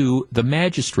back to the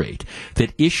magistrate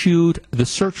that issued the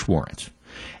search warrant.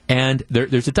 And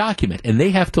there's a document, and they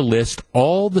have to list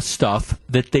all the stuff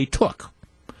that they took.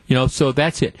 So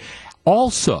that's it.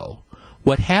 Also,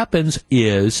 what happens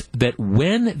is that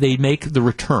when they make the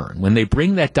return, when they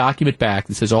bring that document back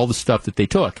that says all the stuff that they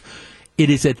took, it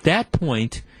is at that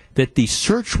point that the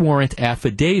search warrant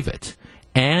affidavit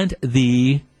and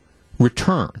the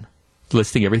return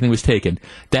listing everything was taken,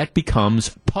 that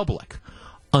becomes public.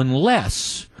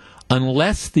 Unless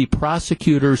the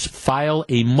prosecutors file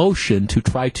a motion to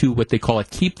try to, what they call it,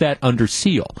 keep that under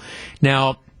seal.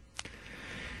 Now,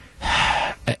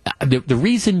 the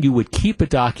reason you would keep a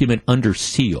document under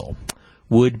seal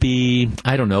would be,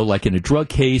 I don't know, like in a drug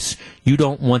case, you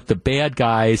don't want the bad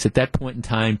guys at that point in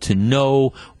time to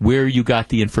know where you got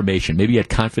the information. Maybe you had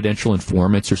confidential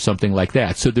informants or something like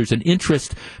that. So there's an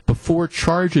interest before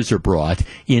charges are brought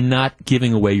in not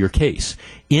giving away your case.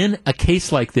 In a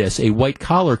case like this, a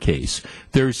white-collar case,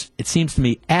 there's, it seems to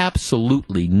me,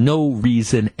 absolutely no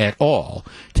reason at all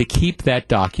to keep that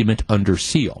document under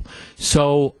seal.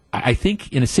 So I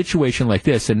think in a situation like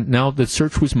this, and now the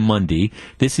search was Monday,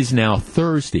 this is now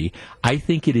Thursday, I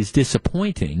think it is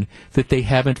disappointing that they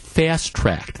haven't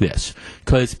fast-tracked this.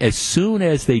 Because as soon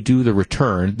as they do the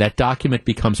return, that document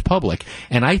becomes public.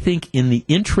 And I think in the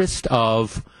interest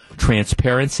of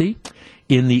transparency,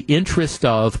 in the interest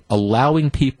of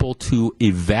allowing people to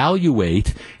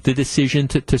evaluate the decision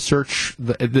to search,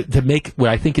 to make what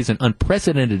I think is an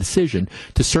unprecedented decision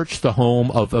to search the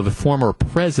home of a former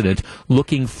president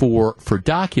looking for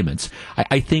documents.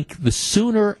 I think the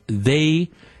sooner they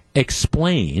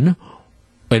explain,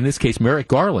 in this case Merrick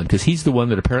Garland, because he's the one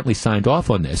that apparently signed off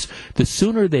on this, the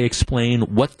sooner they explain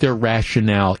what their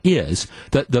rationale is,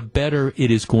 the better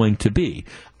it is going to be.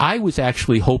 I was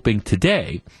actually hoping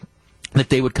today that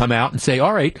they would come out and say,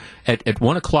 all right, at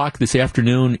 1 o'clock this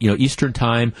afternoon, Eastern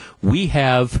time,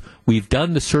 we've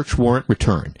done the search warrant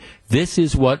return. This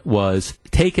is what was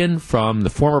taken from the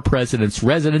former president's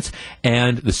residence,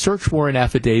 and the search warrant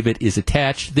affidavit is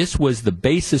attached. This was the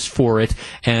basis for it,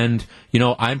 and,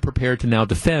 I'm prepared to now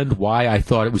defend why I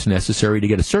thought it was necessary to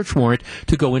get a search warrant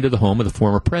to go into the home of the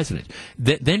former president.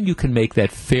 Then you can make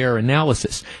that fair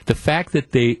analysis. The fact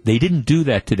that they didn't do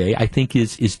that today, I think,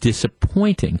 is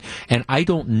disappointing, and I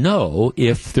don't know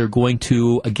if they're going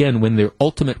to, again, when their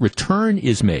ultimate return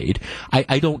is made,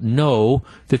 I don't know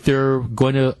that they're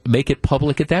going to make it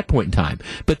public at that point in time.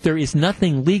 But there is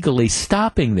nothing legally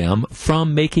stopping them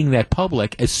from making that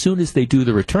public as soon as they do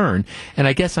the return. And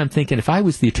I guess I'm thinking, if I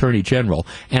was the Attorney General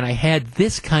and I had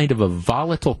this kind of a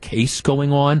volatile case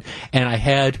going on, and I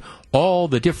had all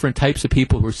the different types of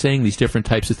people who were saying these different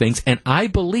types of things, and I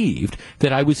believed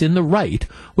that I was in the right,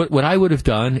 what I would have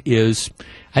done is,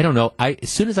 I don't know, as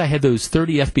soon as I had those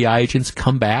 30 FBI agents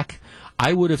come back,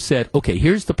 I would have said, okay,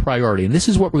 here's the priority, and this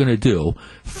is what we're going to do.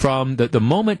 From the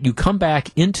moment you come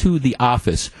back into the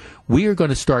office, we are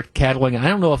going to start cataloging.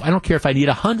 I don't care if I need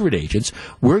 100 agents.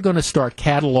 We're going to start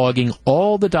cataloging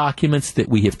all the documents that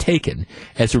we have taken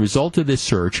as a result of this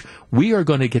search. We are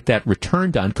going to get that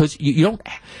return done, because you don't.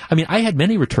 I mean, I had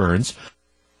many returns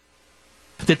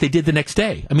that they did the next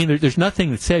day. I mean, there's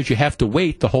nothing that says you have to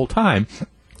wait the whole time.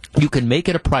 You can make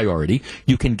it a priority,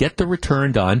 you can get the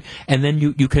return done, and then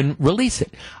you can release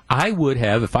it. I would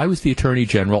have, if I was the Attorney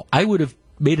General, I would have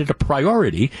made it a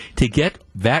priority to get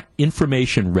that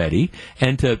information ready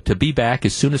and to be back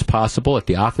as soon as possible at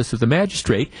the office of the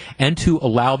magistrate and to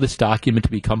allow this document to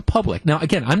become public. Now,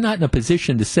 again, I'm not in a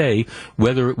position to say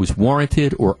whether it was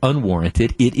warranted or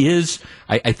unwarranted. It is,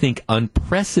 I think,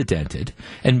 unprecedented,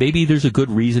 and maybe there's a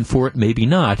good reason for it, maybe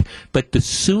not. But the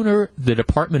sooner the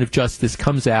Department of Justice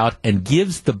comes out and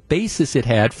gives the basis it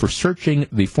had for searching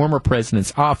the former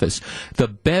president's office, the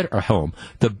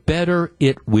better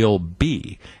it will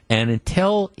be. And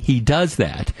until he does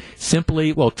that,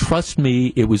 simply, well, trust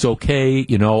me, it was okay.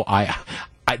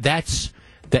 That's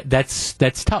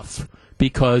tough.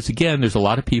 Because, again, there's a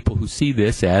lot of people who see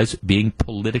this as being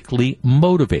politically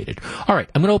motivated. All right,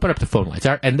 I'm going to open up the phone lines.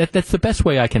 And that's the best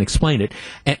way I can explain it.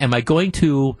 Am I going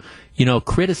to,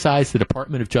 criticize the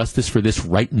Department of Justice for this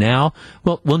right now?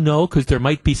 Well, no, because there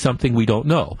might be something we don't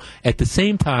know. At the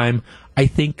same time, I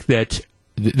think that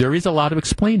there is a lot of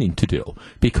explaining to do,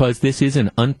 because this is an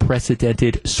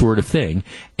unprecedented sort of thing,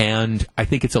 and I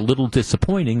think it's a little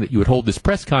disappointing that you would hold this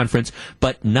press conference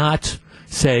but not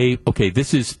say, okay,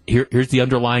 here's the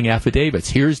underlying affidavits,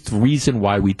 here's the reason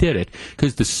why we did it,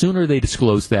 because the sooner they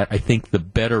disclose that, I think the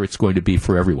better it's going to be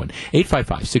for everyone.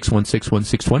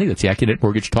 855-616-1620, that's the AccuNet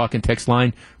Mortgage Talk and Text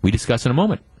line. We discuss in a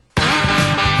moment.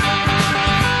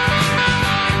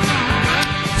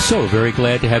 So, very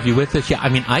glad to have you with us. Yeah, I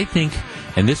mean, I think,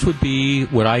 and this would be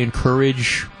what I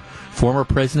encourage former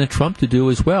President Trump to do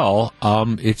as well.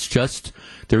 It's just,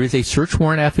 there is a search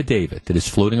warrant affidavit that is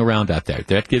floating around out there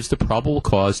that gives the probable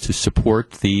cause to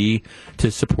support the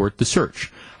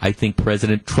search. I think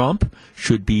President Trump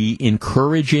should be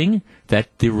encouraging that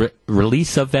the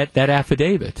release of that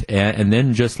affidavit, and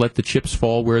then just let the chips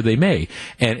fall where they may.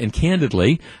 And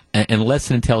candidly, unless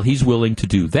and until he's willing to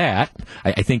do that,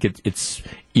 I think it's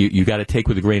you got to take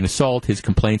with a grain of salt his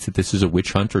complaints that this is a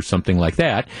witch hunt or something like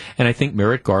that. And I think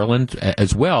Merrick Garland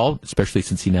as well, especially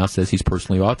since he now says he's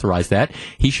personally authorized that,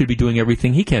 he should be doing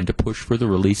everything he can to push for the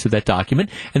release of that document.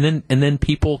 And then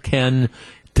people can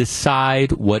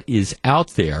decide what is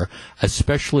out there,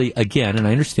 especially, again, and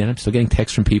I understand I'm still getting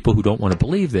texts from people who don't want to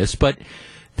believe this, but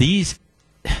these,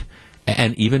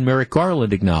 and even Merrick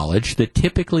Garland acknowledged that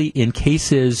typically in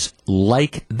cases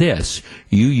like this,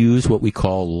 you use what we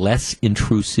call less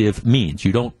intrusive means.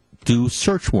 You don't do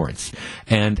search warrants.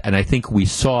 And I think we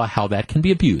saw how that can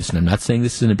be abused. And I'm not saying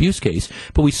this is an abuse case,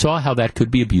 but we saw how that could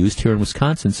be abused here in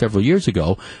Wisconsin several years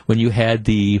ago when you had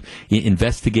the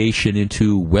investigation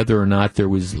into whether or not there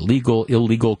was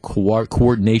illegal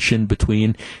coordination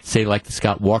between, say, like the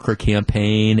Scott Walker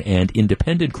campaign and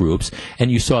independent groups.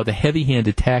 And you saw the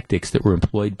heavy-handed tactics that were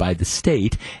employed by the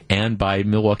state and by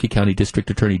Milwaukee County District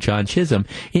Attorney John Chisholm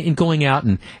in going out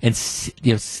and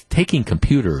taking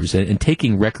computers and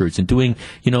taking records and doing,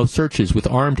 searches with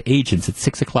armed agents at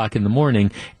 6 o'clock in the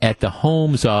morning at the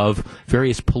homes of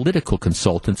various political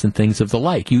consultants and things of the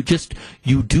like. You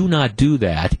do not do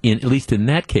that, at least in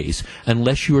that case,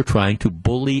 unless you are trying to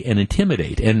bully and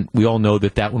intimidate. And we all know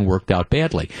that one worked out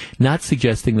badly. Not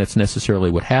suggesting that's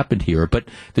necessarily what happened here, but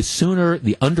the sooner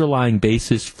the underlying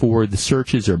basis for the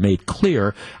searches are made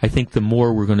clear, I think the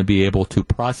more we're going to be able to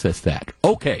process that.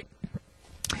 Okay.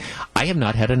 I have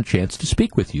not had a chance to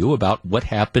speak with you about what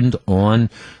happened on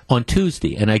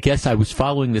Tuesday, and I guess I was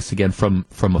following this again from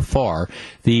afar.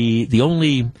 The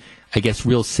only, I guess,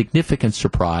 real significant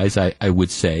surprise, I would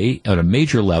say, on a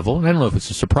major level, and I don't know if it's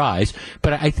a surprise,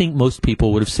 but I think most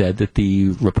people would have said that the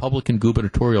Republican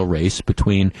gubernatorial race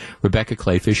between Rebecca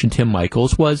Clayfish and Tim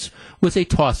Michels was a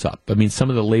toss-up. I mean, some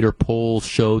of the later polls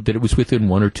showed that it was within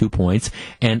 1 or 2 points,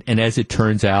 and as it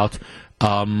turns out,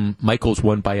 Michels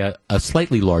won by a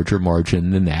slightly larger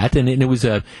margin than that, and it was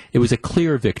a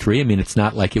clear victory. I mean, it's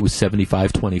not like it was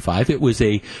 75-25. It was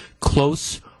a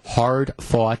close,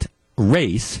 hard-fought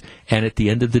race, and at the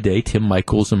end of the day, Tim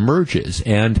Michels emerges.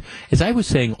 And as I was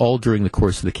saying all during the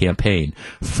course of the campaign,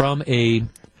 from a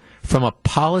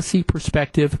policy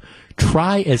perspective,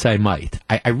 try as I might,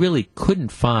 I really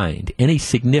couldn't find any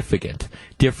significant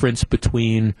difference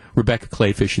between Rebecca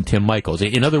Clayfish and Tim Michels.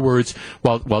 In other words,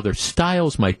 while their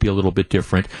styles might be a little bit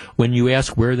different, when you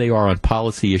ask where they are on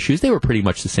policy issues, they were pretty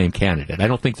much the same candidate. I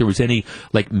don't think there was any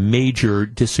major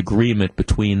disagreement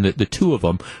between the two of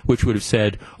them, which would have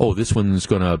said, oh, this one's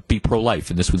going to be pro-life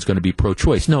and this one's going to be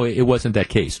pro-choice. No, it wasn't that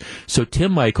case. So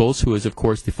Tim Michels, who is, of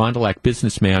course, the Fond du Lac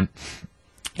businessman,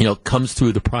 comes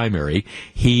through the primary.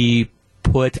 He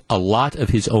put a lot of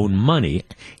his own money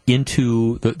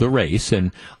into the race,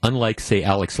 and unlike, say,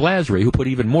 Alex Lasry, who put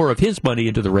even more of his money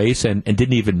into the race and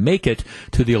didn't even make it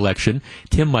to the election,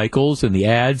 Tim Michels and the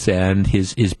ads and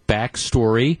his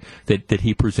backstory that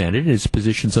he presented, his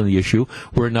positions on the issue,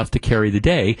 were enough to carry the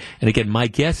day. And again, my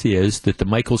guess is that the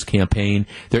Michels campaign,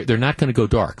 they're not going to go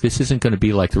dark. This isn't going to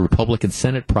be like the Republican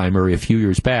Senate primary a few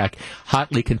years back,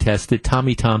 hotly contested.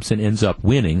 Tommy Thompson ends up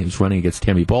winning. He was running against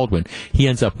Tammy Baldwin. He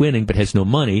ends up winning, but has no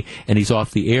money, and he's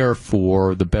off the air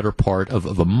for the better part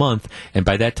of a month, and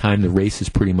by that time the race is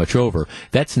pretty much over.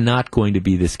 That's not going to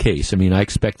be this case. I mean, I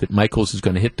expect that Michels is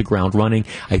going to hit the ground running.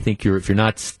 I think if you're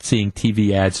not seeing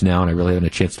TV ads now, and I really haven't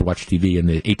had a chance to watch TV in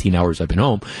the 18 hours I've been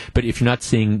home, but if you're not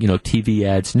seeing TV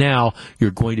ads now,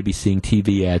 you're going to be seeing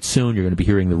TV ads soon. You're going to be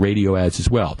hearing the radio ads as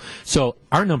well. So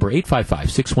our number,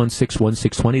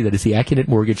 855-616-1620, that is the Accunet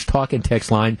Mortgage talk and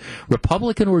text line,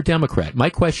 Republican or Democrat. My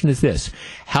question is this: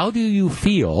 how do you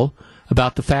feel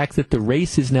about the fact that the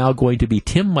race is now going to be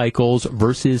Tim Michels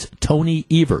versus Tony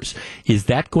Evers? Is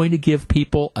that going to give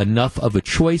people enough of a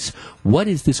choice? What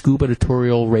is this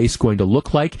gubernatorial race going to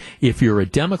look like? If you're a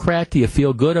Democrat, do you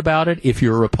feel good about it? If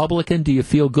you're a Republican, do you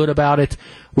feel good about it?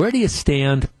 Where do you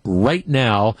stand right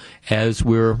now as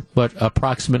we're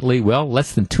approximately,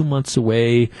 less than 2 months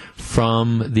away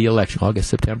from the election? August,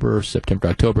 September,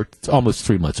 October. It's almost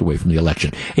 3 months away from the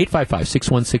election.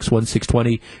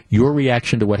 855-616-1620. Your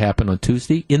reaction to what happened on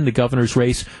Tuesday in the governor's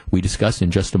race, we discuss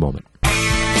in just a moment.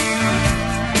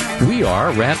 We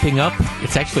are wrapping up.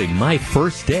 It's actually my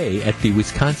first day at the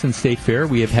Wisconsin State Fair.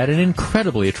 We have had an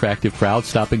incredibly attractive crowd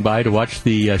stopping by to watch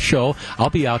the show. I'll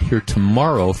be out here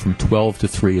tomorrow from 12 to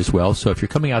 3 as well. So if you're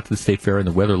coming out to the State Fair and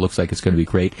the weather looks like it's going to be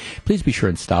great, please be sure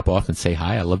and stop off and say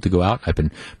hi. I love to go out. I've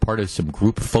been part of some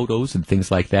group photos and things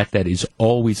like that. That is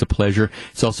always a pleasure.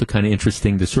 It's also kind of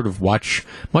interesting to sort of watch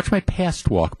my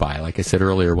past walk by. Like I said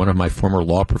earlier, one of my former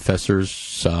law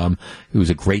professors, who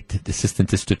was a great assistant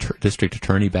district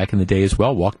attorney back in the day as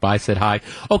well, walked by, said hi.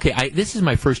 Okay, this is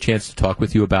my first chance to talk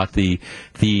with you about the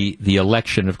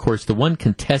election. Of course, the one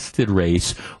contested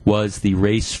race was the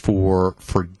race for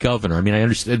governor. I mean, I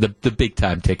understand the big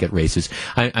time ticket races.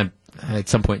 I'm at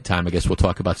some point in time, I guess we'll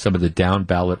talk about some of the down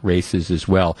ballot races as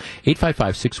well.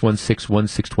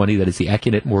 855-616-1620. That is the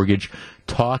Accunet Mortgage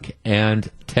talk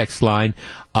and text line.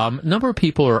 A number of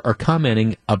people are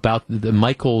commenting about the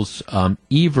Michels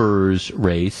Evers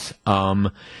race.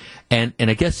 And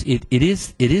I guess it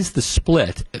is the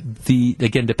split.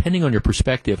 Again, depending on your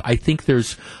perspective, I think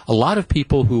there's a lot of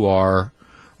people who are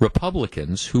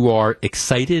Republicans who are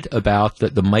excited about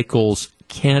the Michaels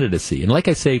candidacy. And like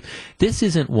I say, this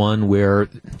isn't one where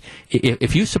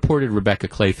if you supported Rebecca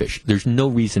Clayfish, there's no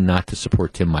reason not to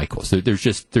support Tim Michaels. There's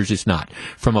just not.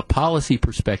 From a policy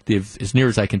perspective, as near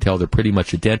as I can tell, they're pretty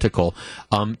much identical.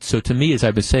 So to me, as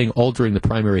I've been saying all during the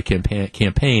primary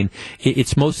campaign,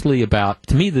 it's mostly about,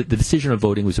 to me, the decision of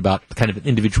voting was about kind of an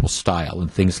individual style and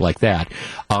things like that.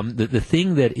 The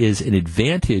thing that is an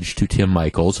advantage to Tim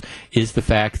Michaels is the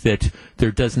fact that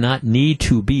there does not need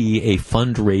to be a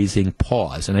fundraising pause.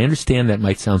 And I understand that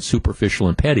might sound superficial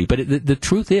and petty, but the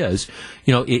truth is,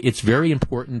 it's very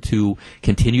important to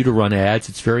continue to run ads.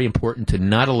 It's very important to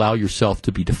not allow yourself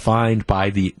to be defined by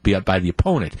the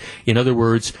opponent. In other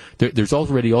words, there's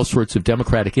already all sorts of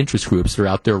Democratic interest groups that are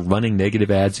out there running negative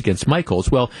ads against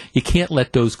Michaels. Well, you can't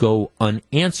let those go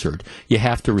unanswered. You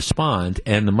have to respond,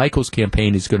 and the Michaels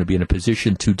campaign is going to be in a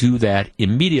position to do that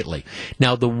immediately.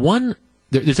 Now,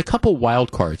 there's a couple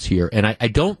wild cards here, and I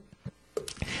don't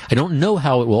know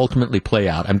how it will ultimately play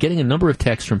out. I'm getting a number of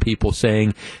texts from people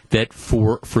saying that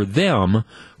for them,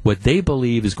 what they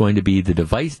believe is going to be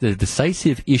the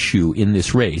decisive issue in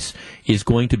this race is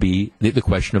going to be the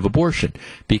question of abortion,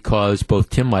 because both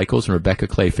Tim Michaels and Rebecca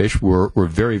Clayfish were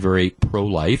very, very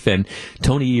pro-life, and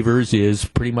Tony Evers is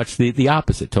pretty much the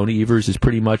opposite. Tony Evers is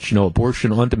pretty much,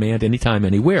 abortion on demand anytime,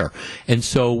 anywhere. And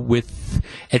so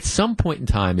at some point in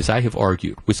time, as I have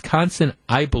argued, Wisconsin,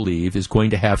 I believe, is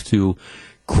going to have to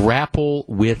grapple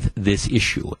with this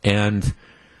issue. And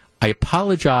I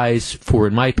apologize for,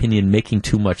 in my opinion, making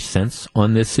too much sense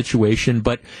on this situation,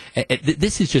 but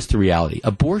this is just the reality.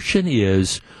 Abortion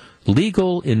is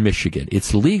legal in Michigan.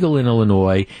 It's legal in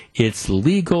Illinois. It's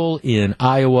legal in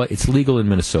Iowa. It's legal in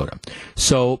Minnesota.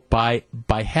 So by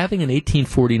having an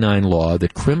 1849 law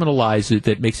that criminalizes,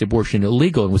 that makes abortion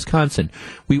illegal in Wisconsin,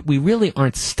 we really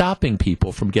aren't stopping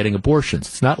people from getting abortions.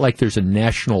 It's not like there's a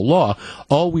national law.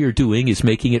 All we are doing is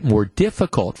making it more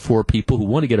difficult for people who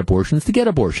want to get abortions to get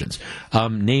abortions,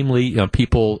 namely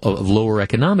people of lower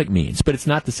economic means. But it's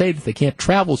not to say that they can't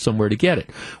travel somewhere to get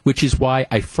it, which is why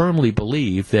I firmly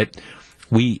believe that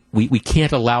we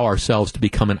can't allow ourselves to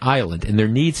become an island, and there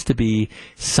needs to be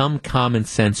some common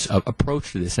sense of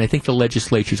approach to this. And I think the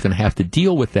legislature is going to have to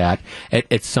deal with that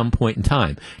at some point in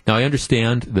time. Now, I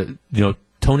understand that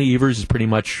Tony Evers is pretty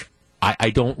much,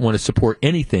 I don't want to support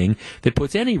anything that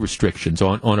puts any restrictions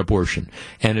on abortion.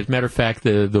 And as a matter of fact,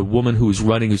 the woman who's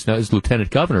running, who's now is lieutenant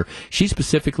governor, she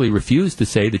specifically refused to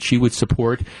say that she would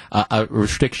support a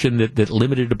restriction that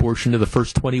limited abortion to the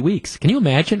first 20 weeks. Can you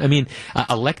imagine? I mean,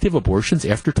 elective abortions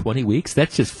after 20 weeks?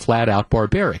 That's just flat out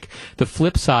barbaric. The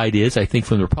flip side is, I think,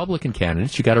 from the Republican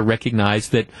candidates, you got to recognize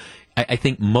that I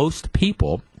think most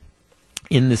people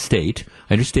in the state,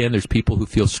 I understand there's people who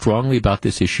feel strongly about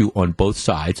this issue on both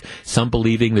sides, some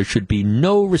believing there should be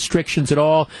no restrictions at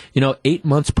all. 8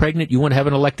 months pregnant, you want to have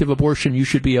an elective abortion, you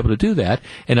should be able to do that,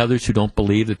 and others who don't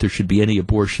believe that there should be any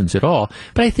abortions at all.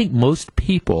 But I think most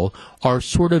people are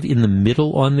sort of in the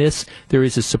middle on this. There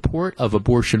is a support of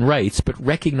abortion rights, but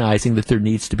recognizing that there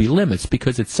needs to be limits,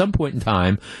 because at some point in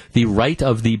time, the right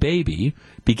of the baby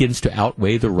begins to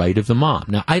outweigh the right of the mom.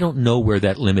 Now, I don't know where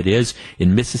that limit is.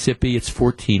 In Mississippi, it's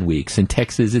 14 weeks. In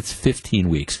Texas, it's 15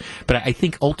 weeks. But I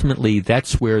think ultimately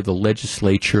that's where the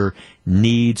legislature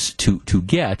needs to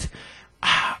get.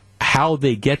 How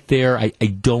they get there, I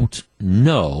don't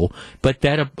know. But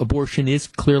that abortion is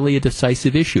clearly a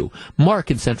decisive issue.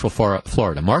 Mark in Central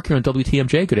Florida. Mark, you're on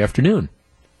WTMJ. Good afternoon.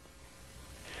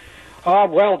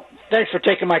 Well, thanks for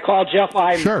taking my call, Jeff.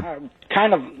 I'm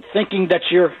kind of thinking that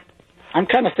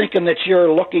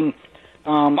you're looking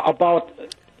about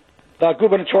the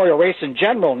gubernatorial race in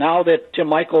general now that Tim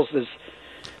Michaels is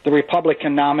the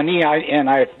Republican nominee.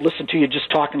 I've listened to you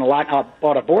just talking a lot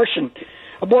about abortion.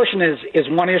 Abortion is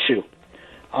one issue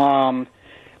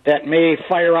that may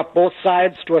fire up both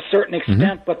sides to a certain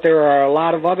extent, but there are a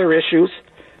lot of other issues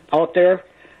out there.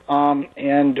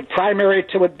 And primary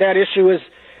to that issue is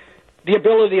the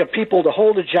ability of people to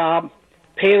hold a job,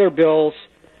 pay their bills,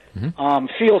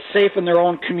 feel safe in their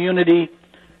own community,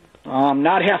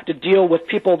 not have to deal with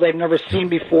people they've never seen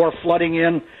before flooding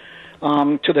in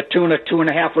to the tune of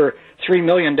 2.5 or 3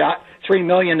 million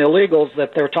illegals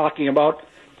that they're talking about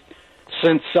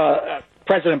since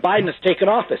President Biden has taken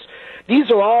office.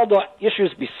 These are all the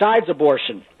issues besides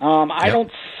abortion. I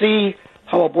don't see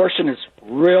how abortion is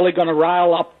really going to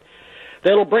rile up.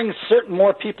 That'll bring certain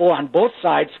more people on both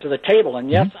sides to the table.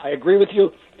 And yes, I agree with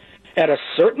you. At a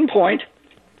certain point,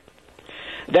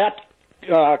 that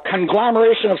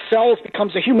conglomeration of cells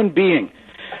becomes a human being.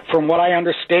 From what I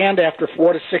understand, after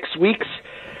 4 to 6 weeks,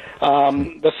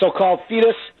 the so-called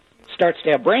fetus starts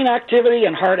to have brain activity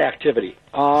and heart activity.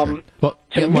 Well,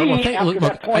 to me, after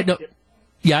that point,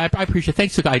 yeah, I appreciate it.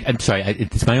 Thanks. I'm sorry.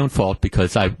 It's my own fault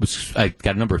because I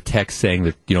got a number of texts saying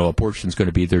that, abortion is going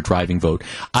to be their driving vote.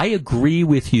 I agree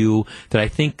with you that I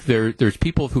think there's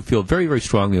people who feel very, very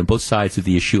strongly on both sides of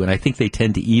the issue, and I think they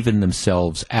tend to even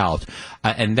themselves out,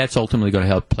 and that's ultimately going to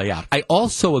help play out. I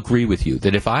also agree with you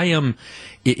that if I am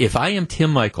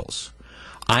Tim Michels,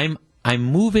 I'm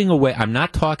moving away. I'm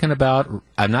not talking about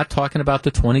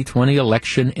the 2020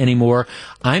 election anymore.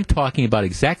 I'm talking about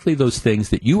exactly those things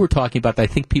that you were talking about that I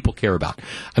think people care about.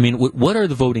 I mean, what are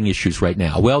the voting issues right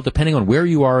now? Well, depending on where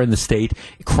you are in the state,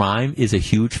 crime is a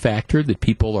huge factor that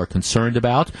people are concerned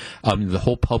about. The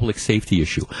whole public safety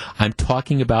issue. I'm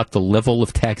talking about the level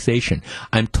of taxation.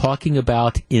 I'm talking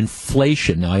about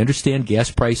inflation. Now, I understand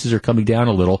gas prices are coming down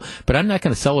a little, but I'm not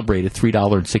going to celebrate at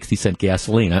 $3.60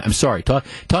 gasoline. I'm sorry. Talk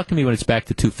to me when it's back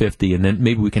to $2.50, and then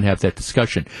maybe we can have that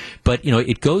discussion. But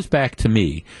it goes back to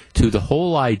me to the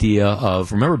whole idea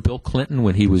of, remember Bill Clinton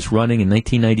when he was running in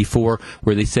 1994,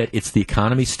 where they said it's the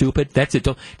economy, stupid. That's it.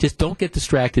 Don't get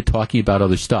distracted talking about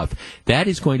other stuff. That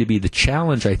is going to be the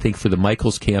challenge, I think, for the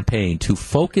Michels campaign, to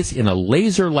focus in a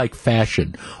laser-like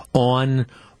fashion on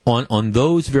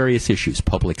those various issues: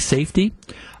 public safety,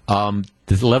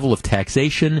 the level of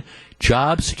taxation,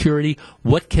 job security.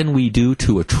 What can we do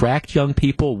to attract young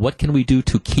people? What can we do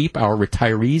to keep our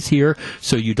retirees here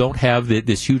so you don't have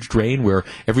this huge drain where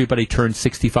everybody turns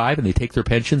 65 and they take their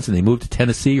pensions and they move to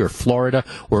Tennessee or Florida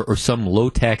or some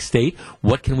low-tax state?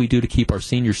 What can we do to keep our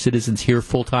senior citizens here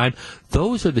full-time?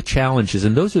 Those are the challenges,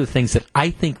 and those are the things that I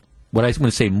think, what I was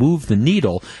going to say, move the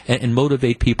needle and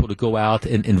motivate people to go out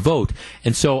and vote.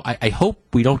 And so I hope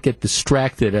we don't get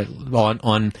distracted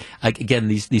on again,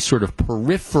 these sort of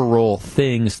peripheral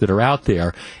things that are out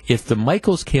there. If the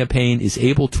Michels campaign is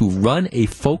able to run a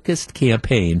focused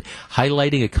campaign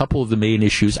highlighting a couple of the main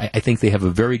issues, I think they have a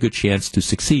very good chance to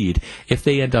succeed. If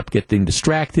they end up getting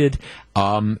distracted,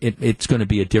 it's going to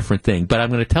be a different thing. But I'm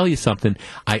going to tell you something.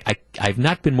 I've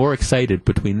not been more excited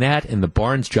between that and the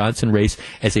Barnes-Johnson race.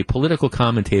 As a political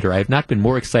commentator, I have not been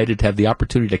more excited to have the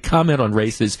opportunity to comment on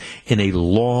races in a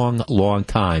long, long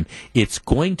time. It's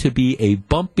going to be a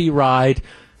bumpy ride.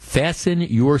 Fasten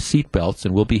your seatbelts,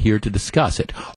 and we'll be here to discuss it.